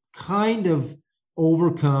can kind of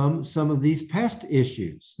overcome some of these pest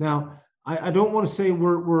issues. Now, I don't want to say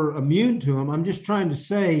we're immune to them. I'm just trying to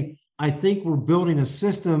say I think we're building a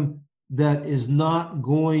system that is not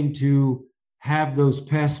going to have those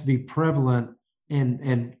pests be prevalent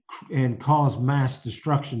and cause mass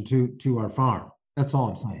destruction to our farm. That's all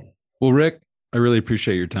I'm saying. Well, Rick, I really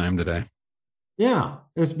appreciate your time today. Yeah,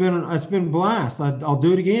 it's been a blast. I'll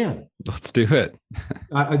do it again. Let's do it.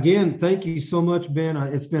 Again, thank you so much, Ben.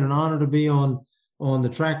 It's been an honor to be on the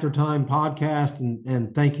Tractor Time podcast,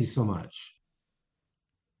 and thank you so much.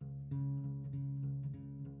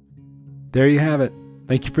 There you have it.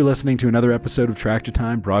 Thank you for listening to another episode of Tractor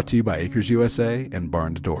Time, brought to you by Acres USA and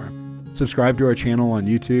Barn to Door. Subscribe to our channel on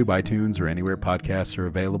YouTube, iTunes, or anywhere podcasts are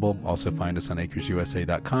available. Also find us on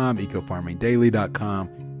acresusa.com, ecofarmingdaily.com,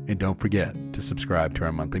 and don't forget to subscribe to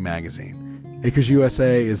our monthly magazine. Acres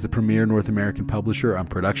USA is the premier North American publisher on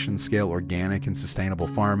production-scale organic and sustainable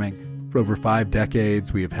farming. For over 5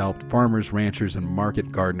 decades, we have helped farmers, ranchers, and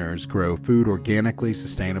market gardeners grow food organically,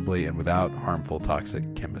 sustainably, and without harmful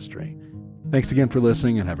toxic chemistry. Thanks again for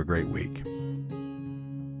listening, and have a great week.